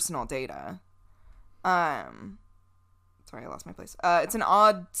your personal data. Sorry, I lost my place. It's an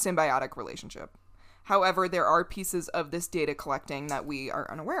odd symbiotic relationship. However, there are pieces of this data collecting that we are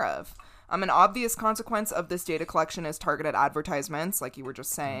unaware of. An obvious consequence of this data collection is targeted advertisements, like you were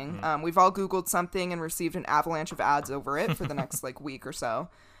just saying. We've all Googled something and received an avalanche of ads over it for the next week or so.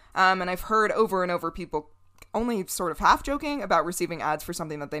 And I've heard over and over people only sort of half joking about receiving ads for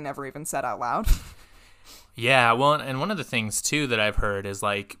something that they never even said out loud. Yeah, well, and one of the things too that I've heard is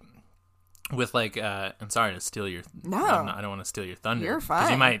like with like I'm sorry to steal your I don't want to steal your thunder. You're fine.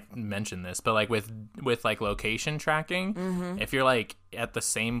 Because you might mention this, but like with like location tracking, if you're like at the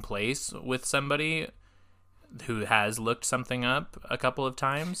same place with somebody who has looked something up a couple of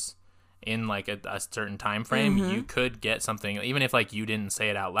times in like a certain time frame, you could get something even if like you didn't say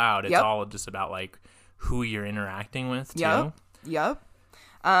it out loud. It's all just about like who you're interacting with too. Yep.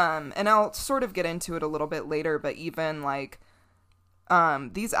 And I'll sort of get into it a little bit later, but even like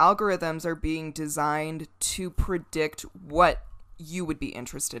these algorithms are being designed to predict what you would be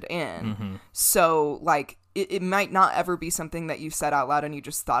interested in. So, like, it might not ever be something that you said out loud and you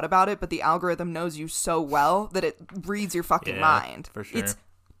just thought about it, but the algorithm knows you so well that it reads your fucking mind. For sure. It's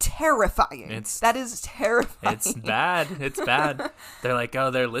terrifying. That is terrifying. It's bad. It's bad. They're like,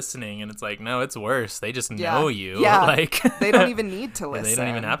 oh, they're listening, and it's like, no, it's worse. They just know you. Yeah. Like they don't even need to listen. They don't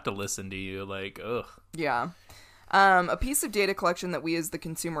even have to listen to you. Like, ugh. Yeah. A piece of data collection that we as the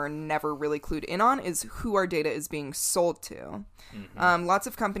consumer are never really clued in on is who our data is being sold to. Lots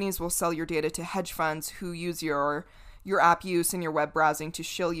of companies will sell your data to hedge funds who use your app use and your web browsing to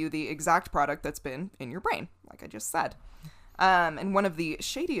shill you the exact product that's been in your brain, like I just said. And one of the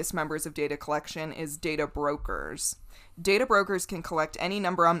shadiest members of data collection is data brokers. Data brokers can collect any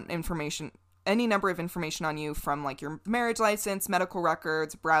number of information on you, from like your marriage license, medical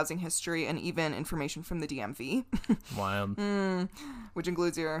records, browsing history, and even information from the DMV. Wild. Which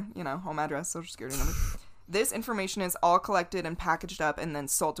includes your, home address, social security number. This information is all collected and packaged up and then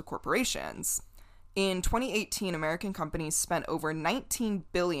sold to corporations. In 2018, American companies spent over $19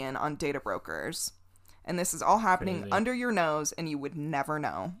 billion on data brokers. And this is all happening under your nose, and you would never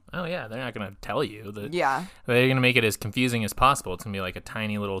know. Oh, yeah. They're not going to tell you. Yeah. They're going to make it as confusing as possible. It's going to be like a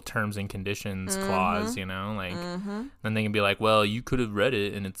tiny little terms and conditions clause, Then they can be like, well, you could have read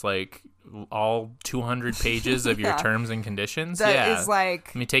it, and it's like all 200 pages of your terms and conditions. That is like...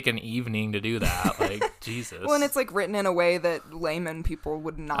 Let me take an evening to do that. Like, Jesus. Well, and it's like written in a way that layman people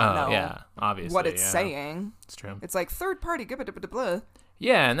would not know obviously, what it's saying. It's true. It's like third party, blah.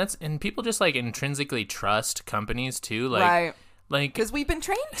 Yeah, and people just like intrinsically trust companies too, like because we've been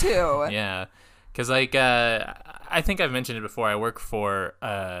trained to. Yeah, because like I think I've mentioned it before. I work for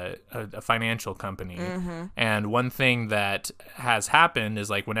a financial company, and one thing that has happened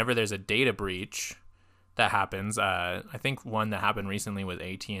is like whenever there's a data breach that happens, I think one that happened recently with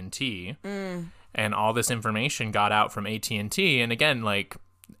AT&T, and all this information got out from AT&T, and again like.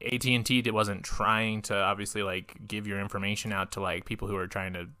 AT&T wasn't trying to obviously like give your information out to like people who are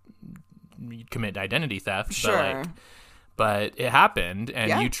trying to commit identity theft. Sure. But it happened,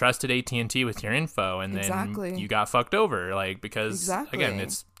 and you trusted AT&T with your info, and then you got fucked over, like because again,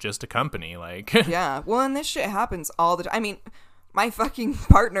 it's just a company, like. Yeah. Well, and this shit happens all the time. I mean, my fucking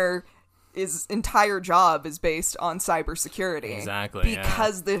partner. His entire job is based on cybersecurity. Exactly.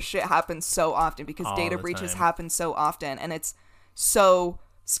 Because this shit happens so often. Because data breaches happen so often, and it's so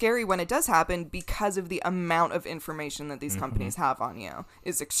scary when it does happen because of the amount of information that these companies have on you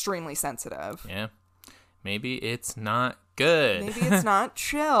is extremely sensitive. Yeah. Maybe it's not good. Maybe it's not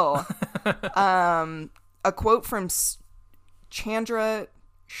chill. A quote from Chandra,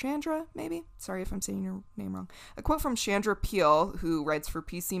 maybe? Sorry if I'm saying your name wrong. A quote from Chandra Peel, who writes for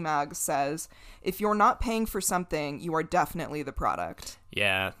PC Mag, says, "If you're not paying for something, you are definitely the product."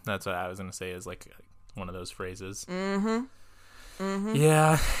 Yeah, that's what I was going to say is like one of those phrases.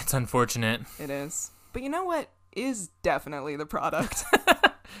 Yeah, it's unfortunate. It is. But you know what is definitely the product?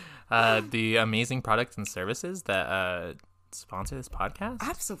 The amazing products and services that sponsor this podcast?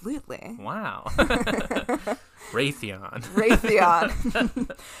 Absolutely. Wow. Raytheon.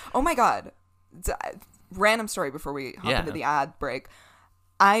 Oh my God. Random story before we hop into the ad break.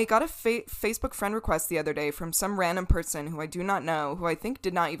 I got a Facebook friend request the other day from some random person who I do not know, who I think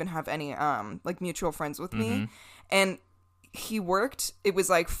did not even have any like mutual friends with me. And he worked, it was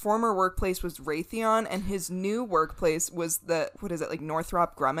like former workplace was Raytheon, and his new workplace was like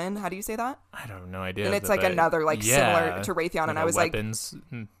Northrop Grumman. How do you say that? I have no idea. And it's like another like similar to Raytheon. And I was like, is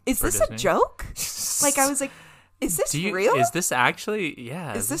this a joke? Like I was like, is this real? Is this actually,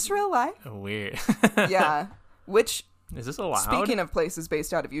 yeah. Is this real life? Weird. Yeah. Which, is this allowed? Speaking of places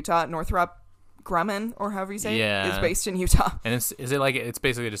based out of Utah, Northrop Grumman, or however you say it, is based in Utah. And is it like, it's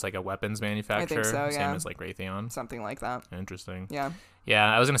basically just like a weapons manufacturer? I think so, yeah. Same as like Raytheon? Something like that. Interesting. Yeah. Yeah,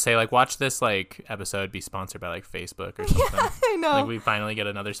 I was going to say, like, watch this, like, episode be sponsored by, like, Facebook or something. Yeah, I know. Like, we finally get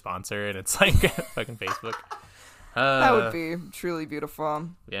another sponsor, and it's, like, fucking Facebook. That would be truly beautiful.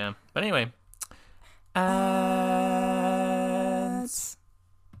 Yeah. But anyway. Ads.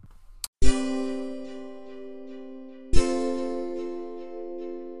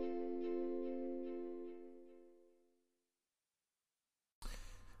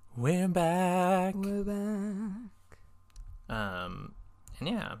 We're back. And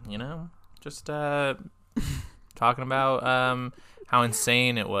yeah, just talking about how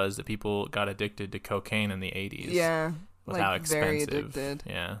insane it was that people got addicted to cocaine in the 80s. Yeah. With like how expensive. Very addicted.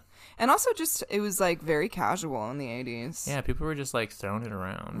 Yeah. And also just, it was like very casual in the 80s. Yeah, people were just like throwing it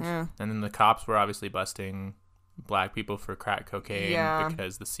around. Yeah. And then the cops were obviously busting black people for crack cocaine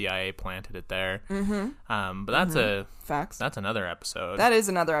because the CIA planted it there. But that's facts. That's another episode. That is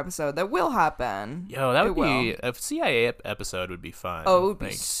another episode that will happen. Yo, that would be a CIA episode would be fun. Oh, it would be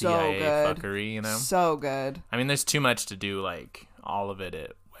like so CIA good. Fuckery, So good. I mean, there's too much to do, like all of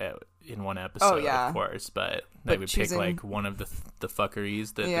it in one episode, of course. But they would pick like one of the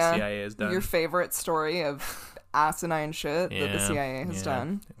fuckeries that the CIA has done. Your favorite story of asinine shit that the CIA has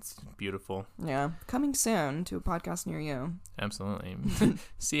done. It's beautiful. Yeah. Coming soon to a podcast near you. Absolutely.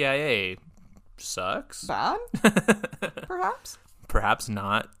 CIA sucks. Bad? Perhaps? Perhaps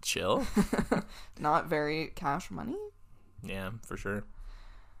not chill. Not very cash money? Yeah, for sure.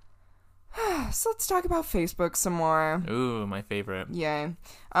 So let's talk about Facebook some more. Ooh, my favorite. Yay.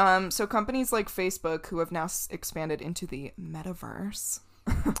 So companies like Facebook, who have now expanded into the metaverse.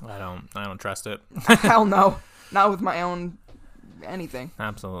 I don't trust it. Hell no. Not with my own anything.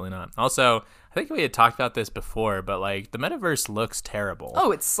 Absolutely not. Also, I think we had talked about this before, but like the metaverse looks terrible.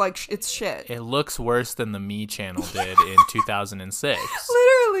 Oh, it's like it's shit. It looks worse than the Me channel did in 2006.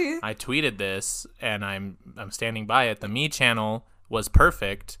 Literally. I tweeted this, and I'm standing by it. The Me channel was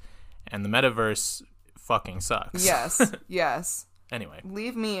perfect, and the metaverse fucking sucks. Yes. Yes. Anyway,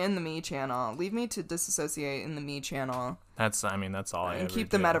 Leave me in the Me channel. Leave me to disassociate in the Me channel. that's all I And ever keep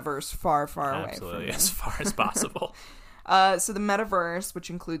the do. metaverse far, far away from Absolutely, me. as far as possible. So the metaverse, which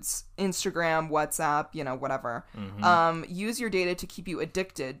includes Instagram, WhatsApp, whatever, use your data to keep you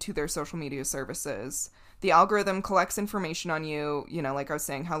addicted to their social media services. The algorithm collects information on you, like I was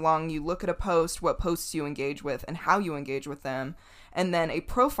saying, how long you look at a post, what posts you engage with, and how you engage with them. And then a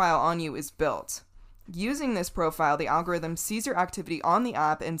profile on you is built. Using this profile, the algorithm sees your activity on the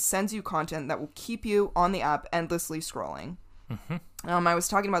app and sends you content that will keep you on the app endlessly scrolling. I was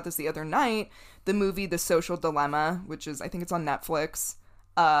talking about this the other night. The movie The Social Dilemma, which is, I think it's on Netflix.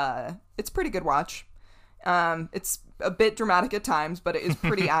 It's a pretty good watch. It's a bit dramatic at times, but it is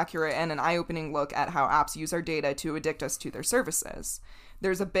pretty accurate and an eye-opening look at how apps use our data to addict us to their services.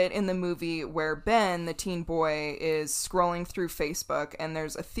 There's a bit in the movie where Ben, the teen boy, is scrolling through Facebook, and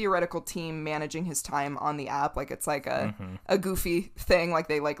there's a theoretical team managing his time on the app. Like, it's like a goofy thing, like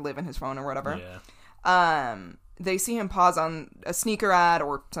they like live in his phone or whatever. Yeah. They see him pause on a sneaker ad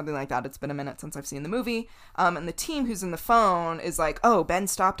or something like that. It's been a minute since I've seen the movie. And the team who's in the phone is like, oh, Ben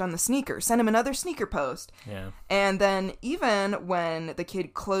stopped on the sneaker. Send him another sneaker post. Yeah. And then even when the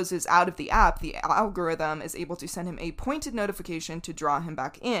kid closes out of the app, the algorithm is able to send him a pointed notification to draw him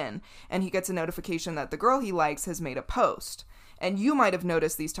back in. And he gets a notification that the girl he likes has made a post. And you might have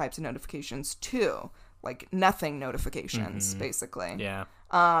noticed these types of notifications too. Like nothing notifications, basically. Yeah.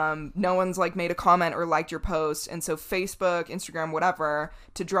 No one's like made a comment or liked your post, and so Facebook, Instagram, whatever,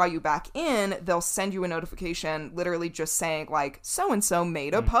 to draw you back in, they'll send you a notification literally just saying like so and so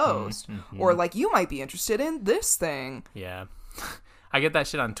made a post, or like you might be interested in this thing. Yeah. I get that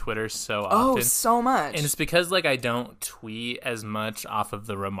shit on Twitter so often. Oh, so much. And it's because like I don't tweet as much off of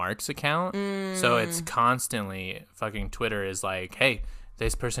the remarks account. So it's constantly fucking Twitter is like, hey,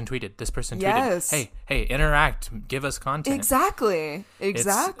 this person tweeted. This person tweeted. Yes. Hey, interact. Give us content. Exactly.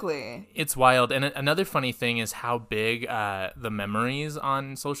 It's wild. And another funny thing is how big the memories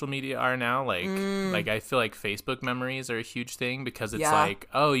on social media are now. Like I feel like Facebook memories are a huge thing because it's like,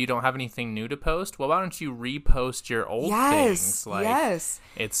 oh, you don't have anything new to post? Well, why don't you repost your old things? Like, yes.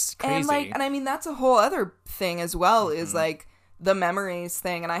 It's crazy. And I mean, that's a whole other thing as well is like the memories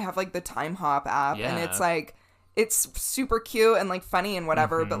thing. And I have like the Time Hop app and it's like, it's super cute and like funny and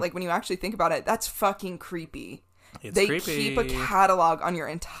whatever, but like when you actually think about it, that's fucking creepy. They keep a catalog on your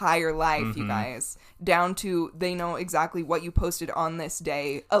entire life, you guys, down to they know exactly what you posted on this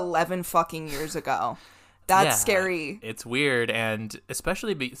day 11 fucking years ago. That's scary. It's weird, and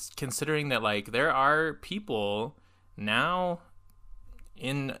especially considering that like there are people now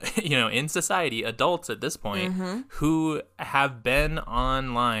in in society, adults at this point, who have been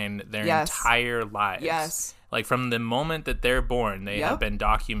online their entire lives. Yes. Like from the moment that they're born, they have been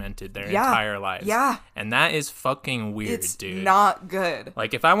documented their entire lives. Yeah. And that is fucking weird, dude. It's not good.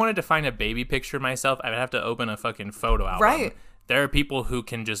 Like if I wanted to find a baby picture of myself, I would have to open a fucking photo album. Right. There are people who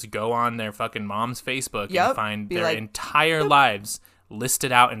can just go on their fucking mom's Facebook and find their like, entire lives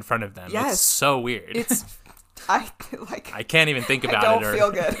listed out in front of them. Yes. It's so weird. I can't even think about I it. don't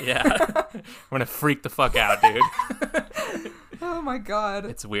feel good. Yeah. I'm gonna freak the fuck out, dude. Oh my god.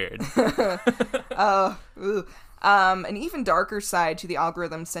 It's weird. An even darker side to the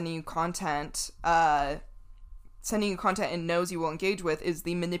algorithm sending you content and knows you will engage with is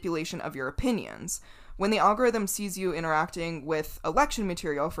the manipulation of your opinions. When the algorithm sees you interacting with election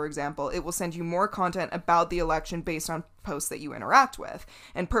material, for example, it will send you more content about the election based on posts that you interact with,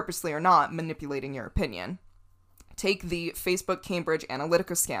 and purposely or not, manipulating your opinion. Take the Facebook Cambridge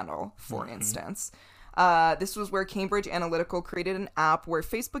Analytica scandal, for instance. This was where Cambridge Analytica created an app where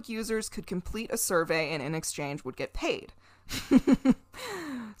Facebook users could complete a survey and in exchange would get paid.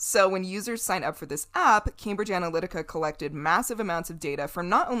 So when users signed up for this app, Cambridge Analytica collected massive amounts of data from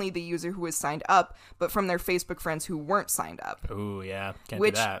not only the user who was signed up, but from their Facebook friends who weren't signed up. Ooh, yeah. Can't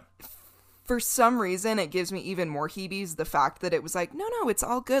do that. for some reason, it gives me even more heebies, the fact that it was like, no, it's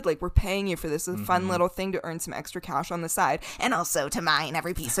all good. Like, we're paying you for this. It's a fun little thing to earn some extra cash on the side. And also to mine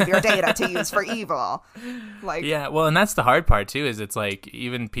every piece of your data to use for evil. Like, yeah, well, and that's the hard part, too, is it's like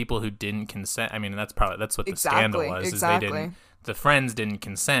even people who didn't consent. I mean, that's what the scandal was. Exactly. Is they didn't, the friends didn't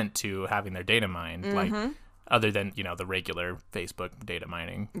consent to having their data mined. Like, other than, the regular Facebook data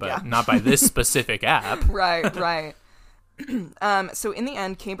mining. But not by this specific app. Right. So in the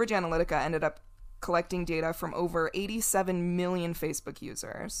end, Cambridge Analytica ended up collecting data from over 87 million Facebook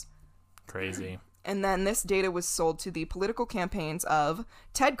users. Crazy. And then this data was sold to the political campaigns of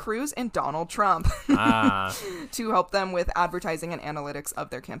Ted Cruz and Donald Trump to help them with advertising and analytics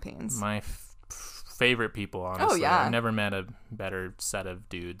of their campaigns. My favorite people, honestly. Oh, yeah. I've never met a better set of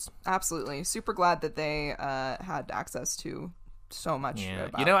dudes. Absolutely. Super glad that they had access to so much. Yeah.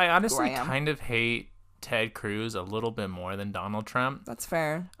 About I honestly who I am. kind of hate Ted Cruz a little bit more than Donald Trump. That's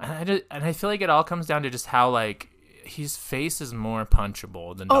fair. And I feel like it all comes down to just how, like, his face is more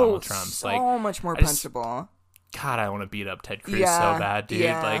punchable than Donald Trump's. So like, much more punchable. God, I want to beat up Ted Cruz Yeah, so bad, dude.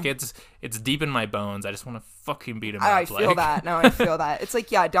 yeah. Like, it's deep in my bones. I just want to fucking beat him up. I feel that. No, I feel that. It's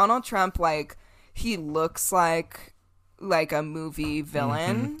like, yeah, Donald Trump, like, he looks like a movie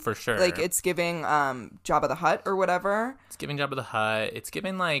villain. For sure. Like, it's giving Jabba the Hutt or whatever. It's giving Jabba the Hutt. It's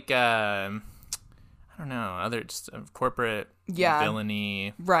giving, like, I don't know, other just corporate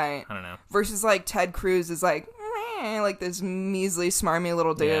villainy. Right. I don't know. Versus, like, Ted Cruz is like this measly, smarmy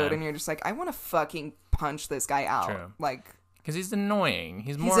little dude, Yeah. and you're just like, I want to fucking punch this guy out. True. Like, because he's annoying.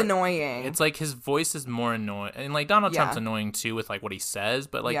 He's annoying. It's like his voice is more annoying. And, like, Donald Trump's annoying, too, with, like, what he says.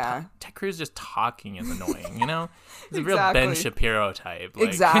 But, like, Ted Cruz just talking is annoying, you know? He's a real Ben Shapiro type. Like,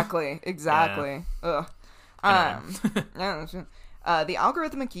 Exactly. Ugh. Anyway. The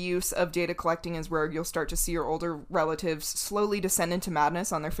algorithmic use of data collecting is where you'll start to see your older relatives slowly descend into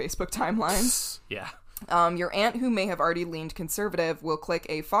madness on their Facebook timelines. Yeah. Your aunt, who may have already leaned conservative, will click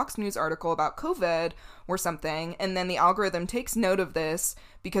a Fox News article about COVID or something, and then the algorithm takes note of this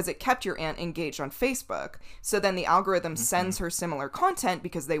because it kept your aunt engaged on Facebook. So then the algorithm sends her similar content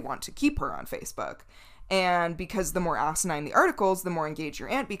because they want to keep her on Facebook. And because the more asinine the articles, the more engaged your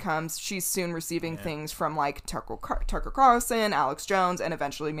aunt becomes, she's soon receiving things from, like, Tucker Carlson, Alex Jones, and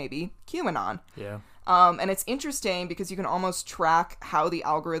eventually maybe QAnon. Yeah. And it's interesting because you can almost track how the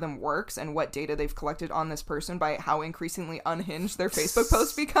algorithm works and what data they've collected on this person by how increasingly unhinged their Facebook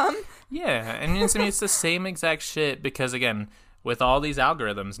posts become. Yeah, and it's the same exact shit because, again, with all these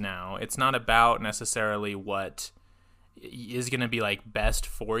algorithms now, it's not about necessarily what is going to be, like, best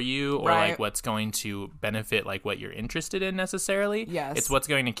for you or like what's going to benefit, like, what you're interested in necessarily. Yes. It's what's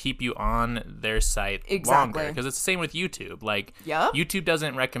going to keep you on their site longer, because it's the same with YouTube. Like, YouTube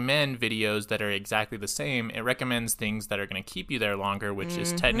doesn't recommend videos that are exactly the same. It recommends things that are going to keep you there longer, which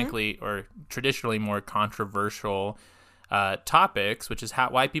is technically or traditionally more controversial topics, which is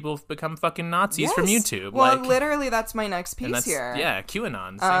why people have become fucking Nazis from YouTube. Well, like, literally, that's my next piece here. Yeah,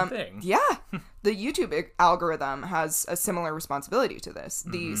 QAnon, same thing. Yeah. The YouTube algorithm has a similar responsibility to this.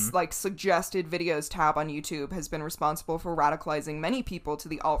 The, like, suggested videos tab on YouTube has been responsible for radicalizing many people to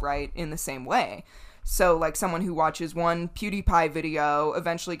the alt-right in the same way. So, like, someone who watches one PewDiePie video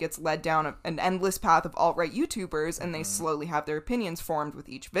eventually gets led down an endless path of alt-right YouTubers, and they slowly have their opinions formed with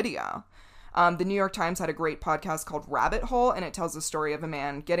each video. The New York Times had a great podcast called Rabbit Hole, and it tells the story of a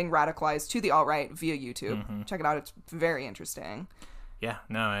man getting radicalized to the alt-right via YouTube. Check it out. It's very interesting. Yeah,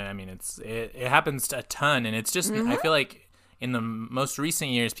 no, I mean, it happens a ton, and it's just, I feel like in the most recent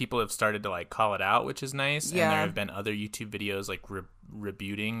years, people have started to, like, call it out, which is nice, Yeah. and there have been other YouTube videos, like,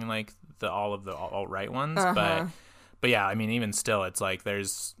 rebuting, like, all of the alt-right ones, but yeah, I mean, even still, it's like,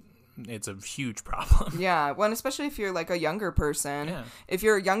 it's a huge problem. Yeah, well, and especially if you're, like, a younger person. Yeah. If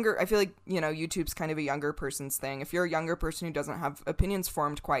you're younger, I feel like, YouTube's kind of a younger person's thing. If you're a younger person who doesn't have opinions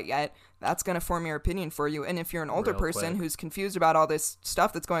formed quite yet, that's going to form your opinion for you. And if you're an older person who's confused about all this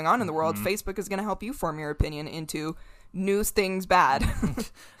stuff that's going on in the world, Facebook is going to help you form your opinion into new things bad.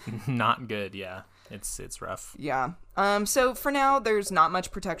 Not good, yeah. It's rough. Yeah. So for now, there's not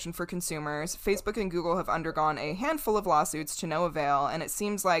much protection for consumers. Facebook and Google have undergone a handful of lawsuits to no avail, and it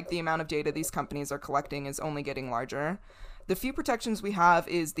seems like the amount of data these companies are collecting is only getting larger. The few protections we have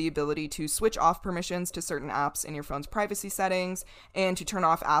is the ability to switch off permissions to certain apps in your phone's privacy settings and to turn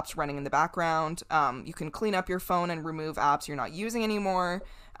off apps running in the background. You can clean up your phone and remove apps you're not using anymore.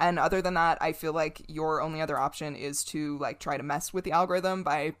 And other than that, I feel like your only other option is to, like, try to mess with the algorithm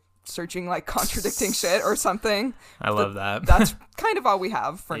by searching, like, contradicting shit or something. I love that. That's kind of all we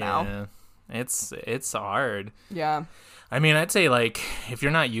have for now. It's hard. Yeah. I mean, I'd say, like, if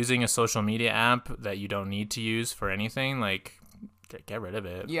you're not using a social media app that you don't need to use for anything, like, get rid of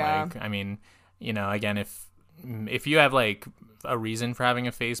it. Yeah. Like, I mean, you know, again, if you have like a reason for having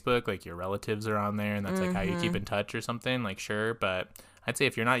a Facebook, like your relatives are on there and that's like how you keep in touch or something, like sure, but I'd say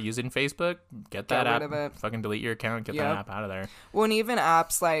if you're not using Facebook, get that app, rid of it. fucking delete your account, get that app out of there. Well, and even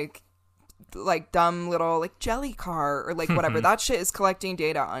apps like dumb little like Jellycar or like whatever, that shit is collecting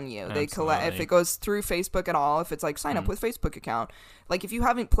data on you. They collect if it goes through Facebook at all, if it's like sign up with Facebook account. Like if you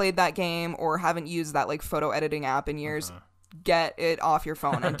haven't played that game or haven't used that like photo editing app in years, get it off your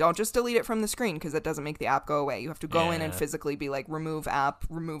phone and don't just delete it from the screen because it doesn't make the app go away. You have to go in and physically be like remove app,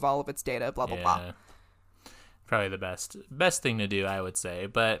 remove all of its data, blah blah blah. Probably the best thing to do, I would say.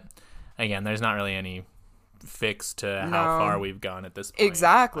 But again, there's not really any fix to how far we've gone at this point.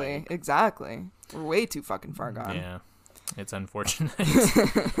 Exactly. We're way too fucking far gone. Yeah, it's unfortunate.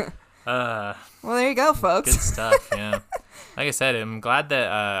 Well, there you go, folks. Good stuff. Yeah, like I said, I'm glad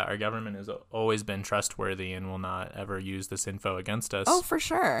that our government has always been trustworthy and will not ever use this info against us. Oh, for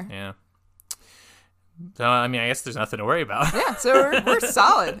sure. Yeah. So, I mean, I guess there's nothing to worry about. Yeah, so we're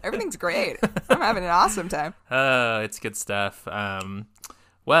solid. Everything's great. I'm having an awesome time. It's good stuff.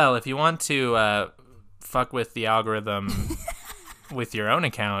 Well, if you want to fuck with the algorithm with your own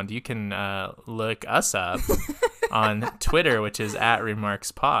account, you can look us up on Twitter, which is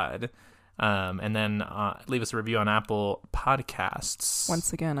 @RemarksPod. And then leave us a review on Apple Podcasts.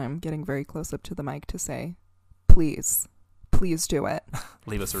 Once again, I'm getting very close up to the mic to say, please do it.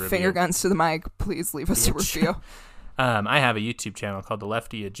 Leave us a review. Finger guns to the mic. Please leave us a review. I have a YouTube channel called The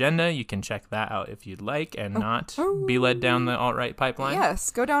Lefty Agenda. You can check that out if you'd like and not be led down the alt-right pipeline.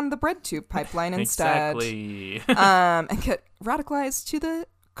 Yes, go down the bread tube pipeline instead. Exactly. And get radicalized to the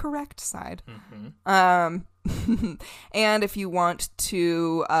correct side. And if you want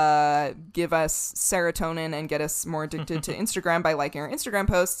to give us serotonin and get us more addicted to Instagram by liking our Instagram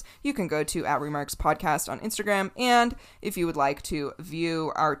posts, you can go to @RemarksPodcast on Instagram. And if you would like to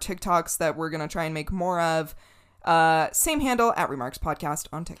view our TikToks that we're going to try and make more of, same handle @RemarksPodcast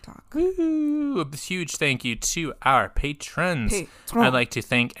on TikTok. Woo-hoo. A huge thank you to our patrons. I'd like to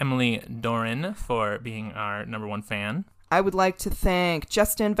thank Emily Doran for being our #1 fan. I would like to thank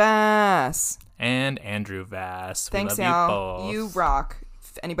Justin Vass and Andrew Vass. Thanks, we love y'all. you both. You rock.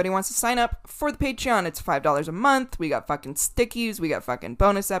 If anybody wants to sign up for the Patreon, it's $5 a month. We got fucking stickies. We got fucking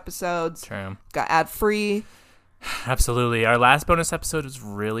bonus episodes. True. Got ad-free. Absolutely. Our last bonus episode was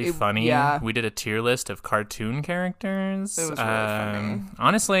really funny. Yeah. We did a tier list of cartoon characters. It was really funny.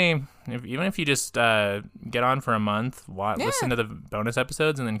 Honestly, even if you just get on for a month, listen to the bonus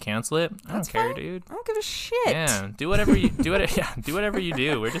episodes and then cancel it, I don't care, dude. I don't give a shit. Yeah, do whatever you do. Do whatever you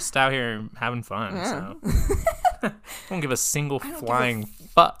do. We're just out here having fun. Yeah. So don't give a single flying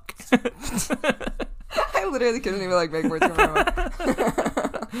fuck. I literally couldn't even make words come out.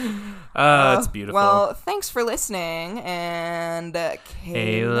 It's beautiful. Well, thanks for listening, and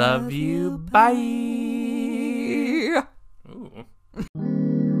hey, love you. Bye. Ooh.